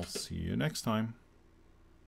 and I'll see you next time.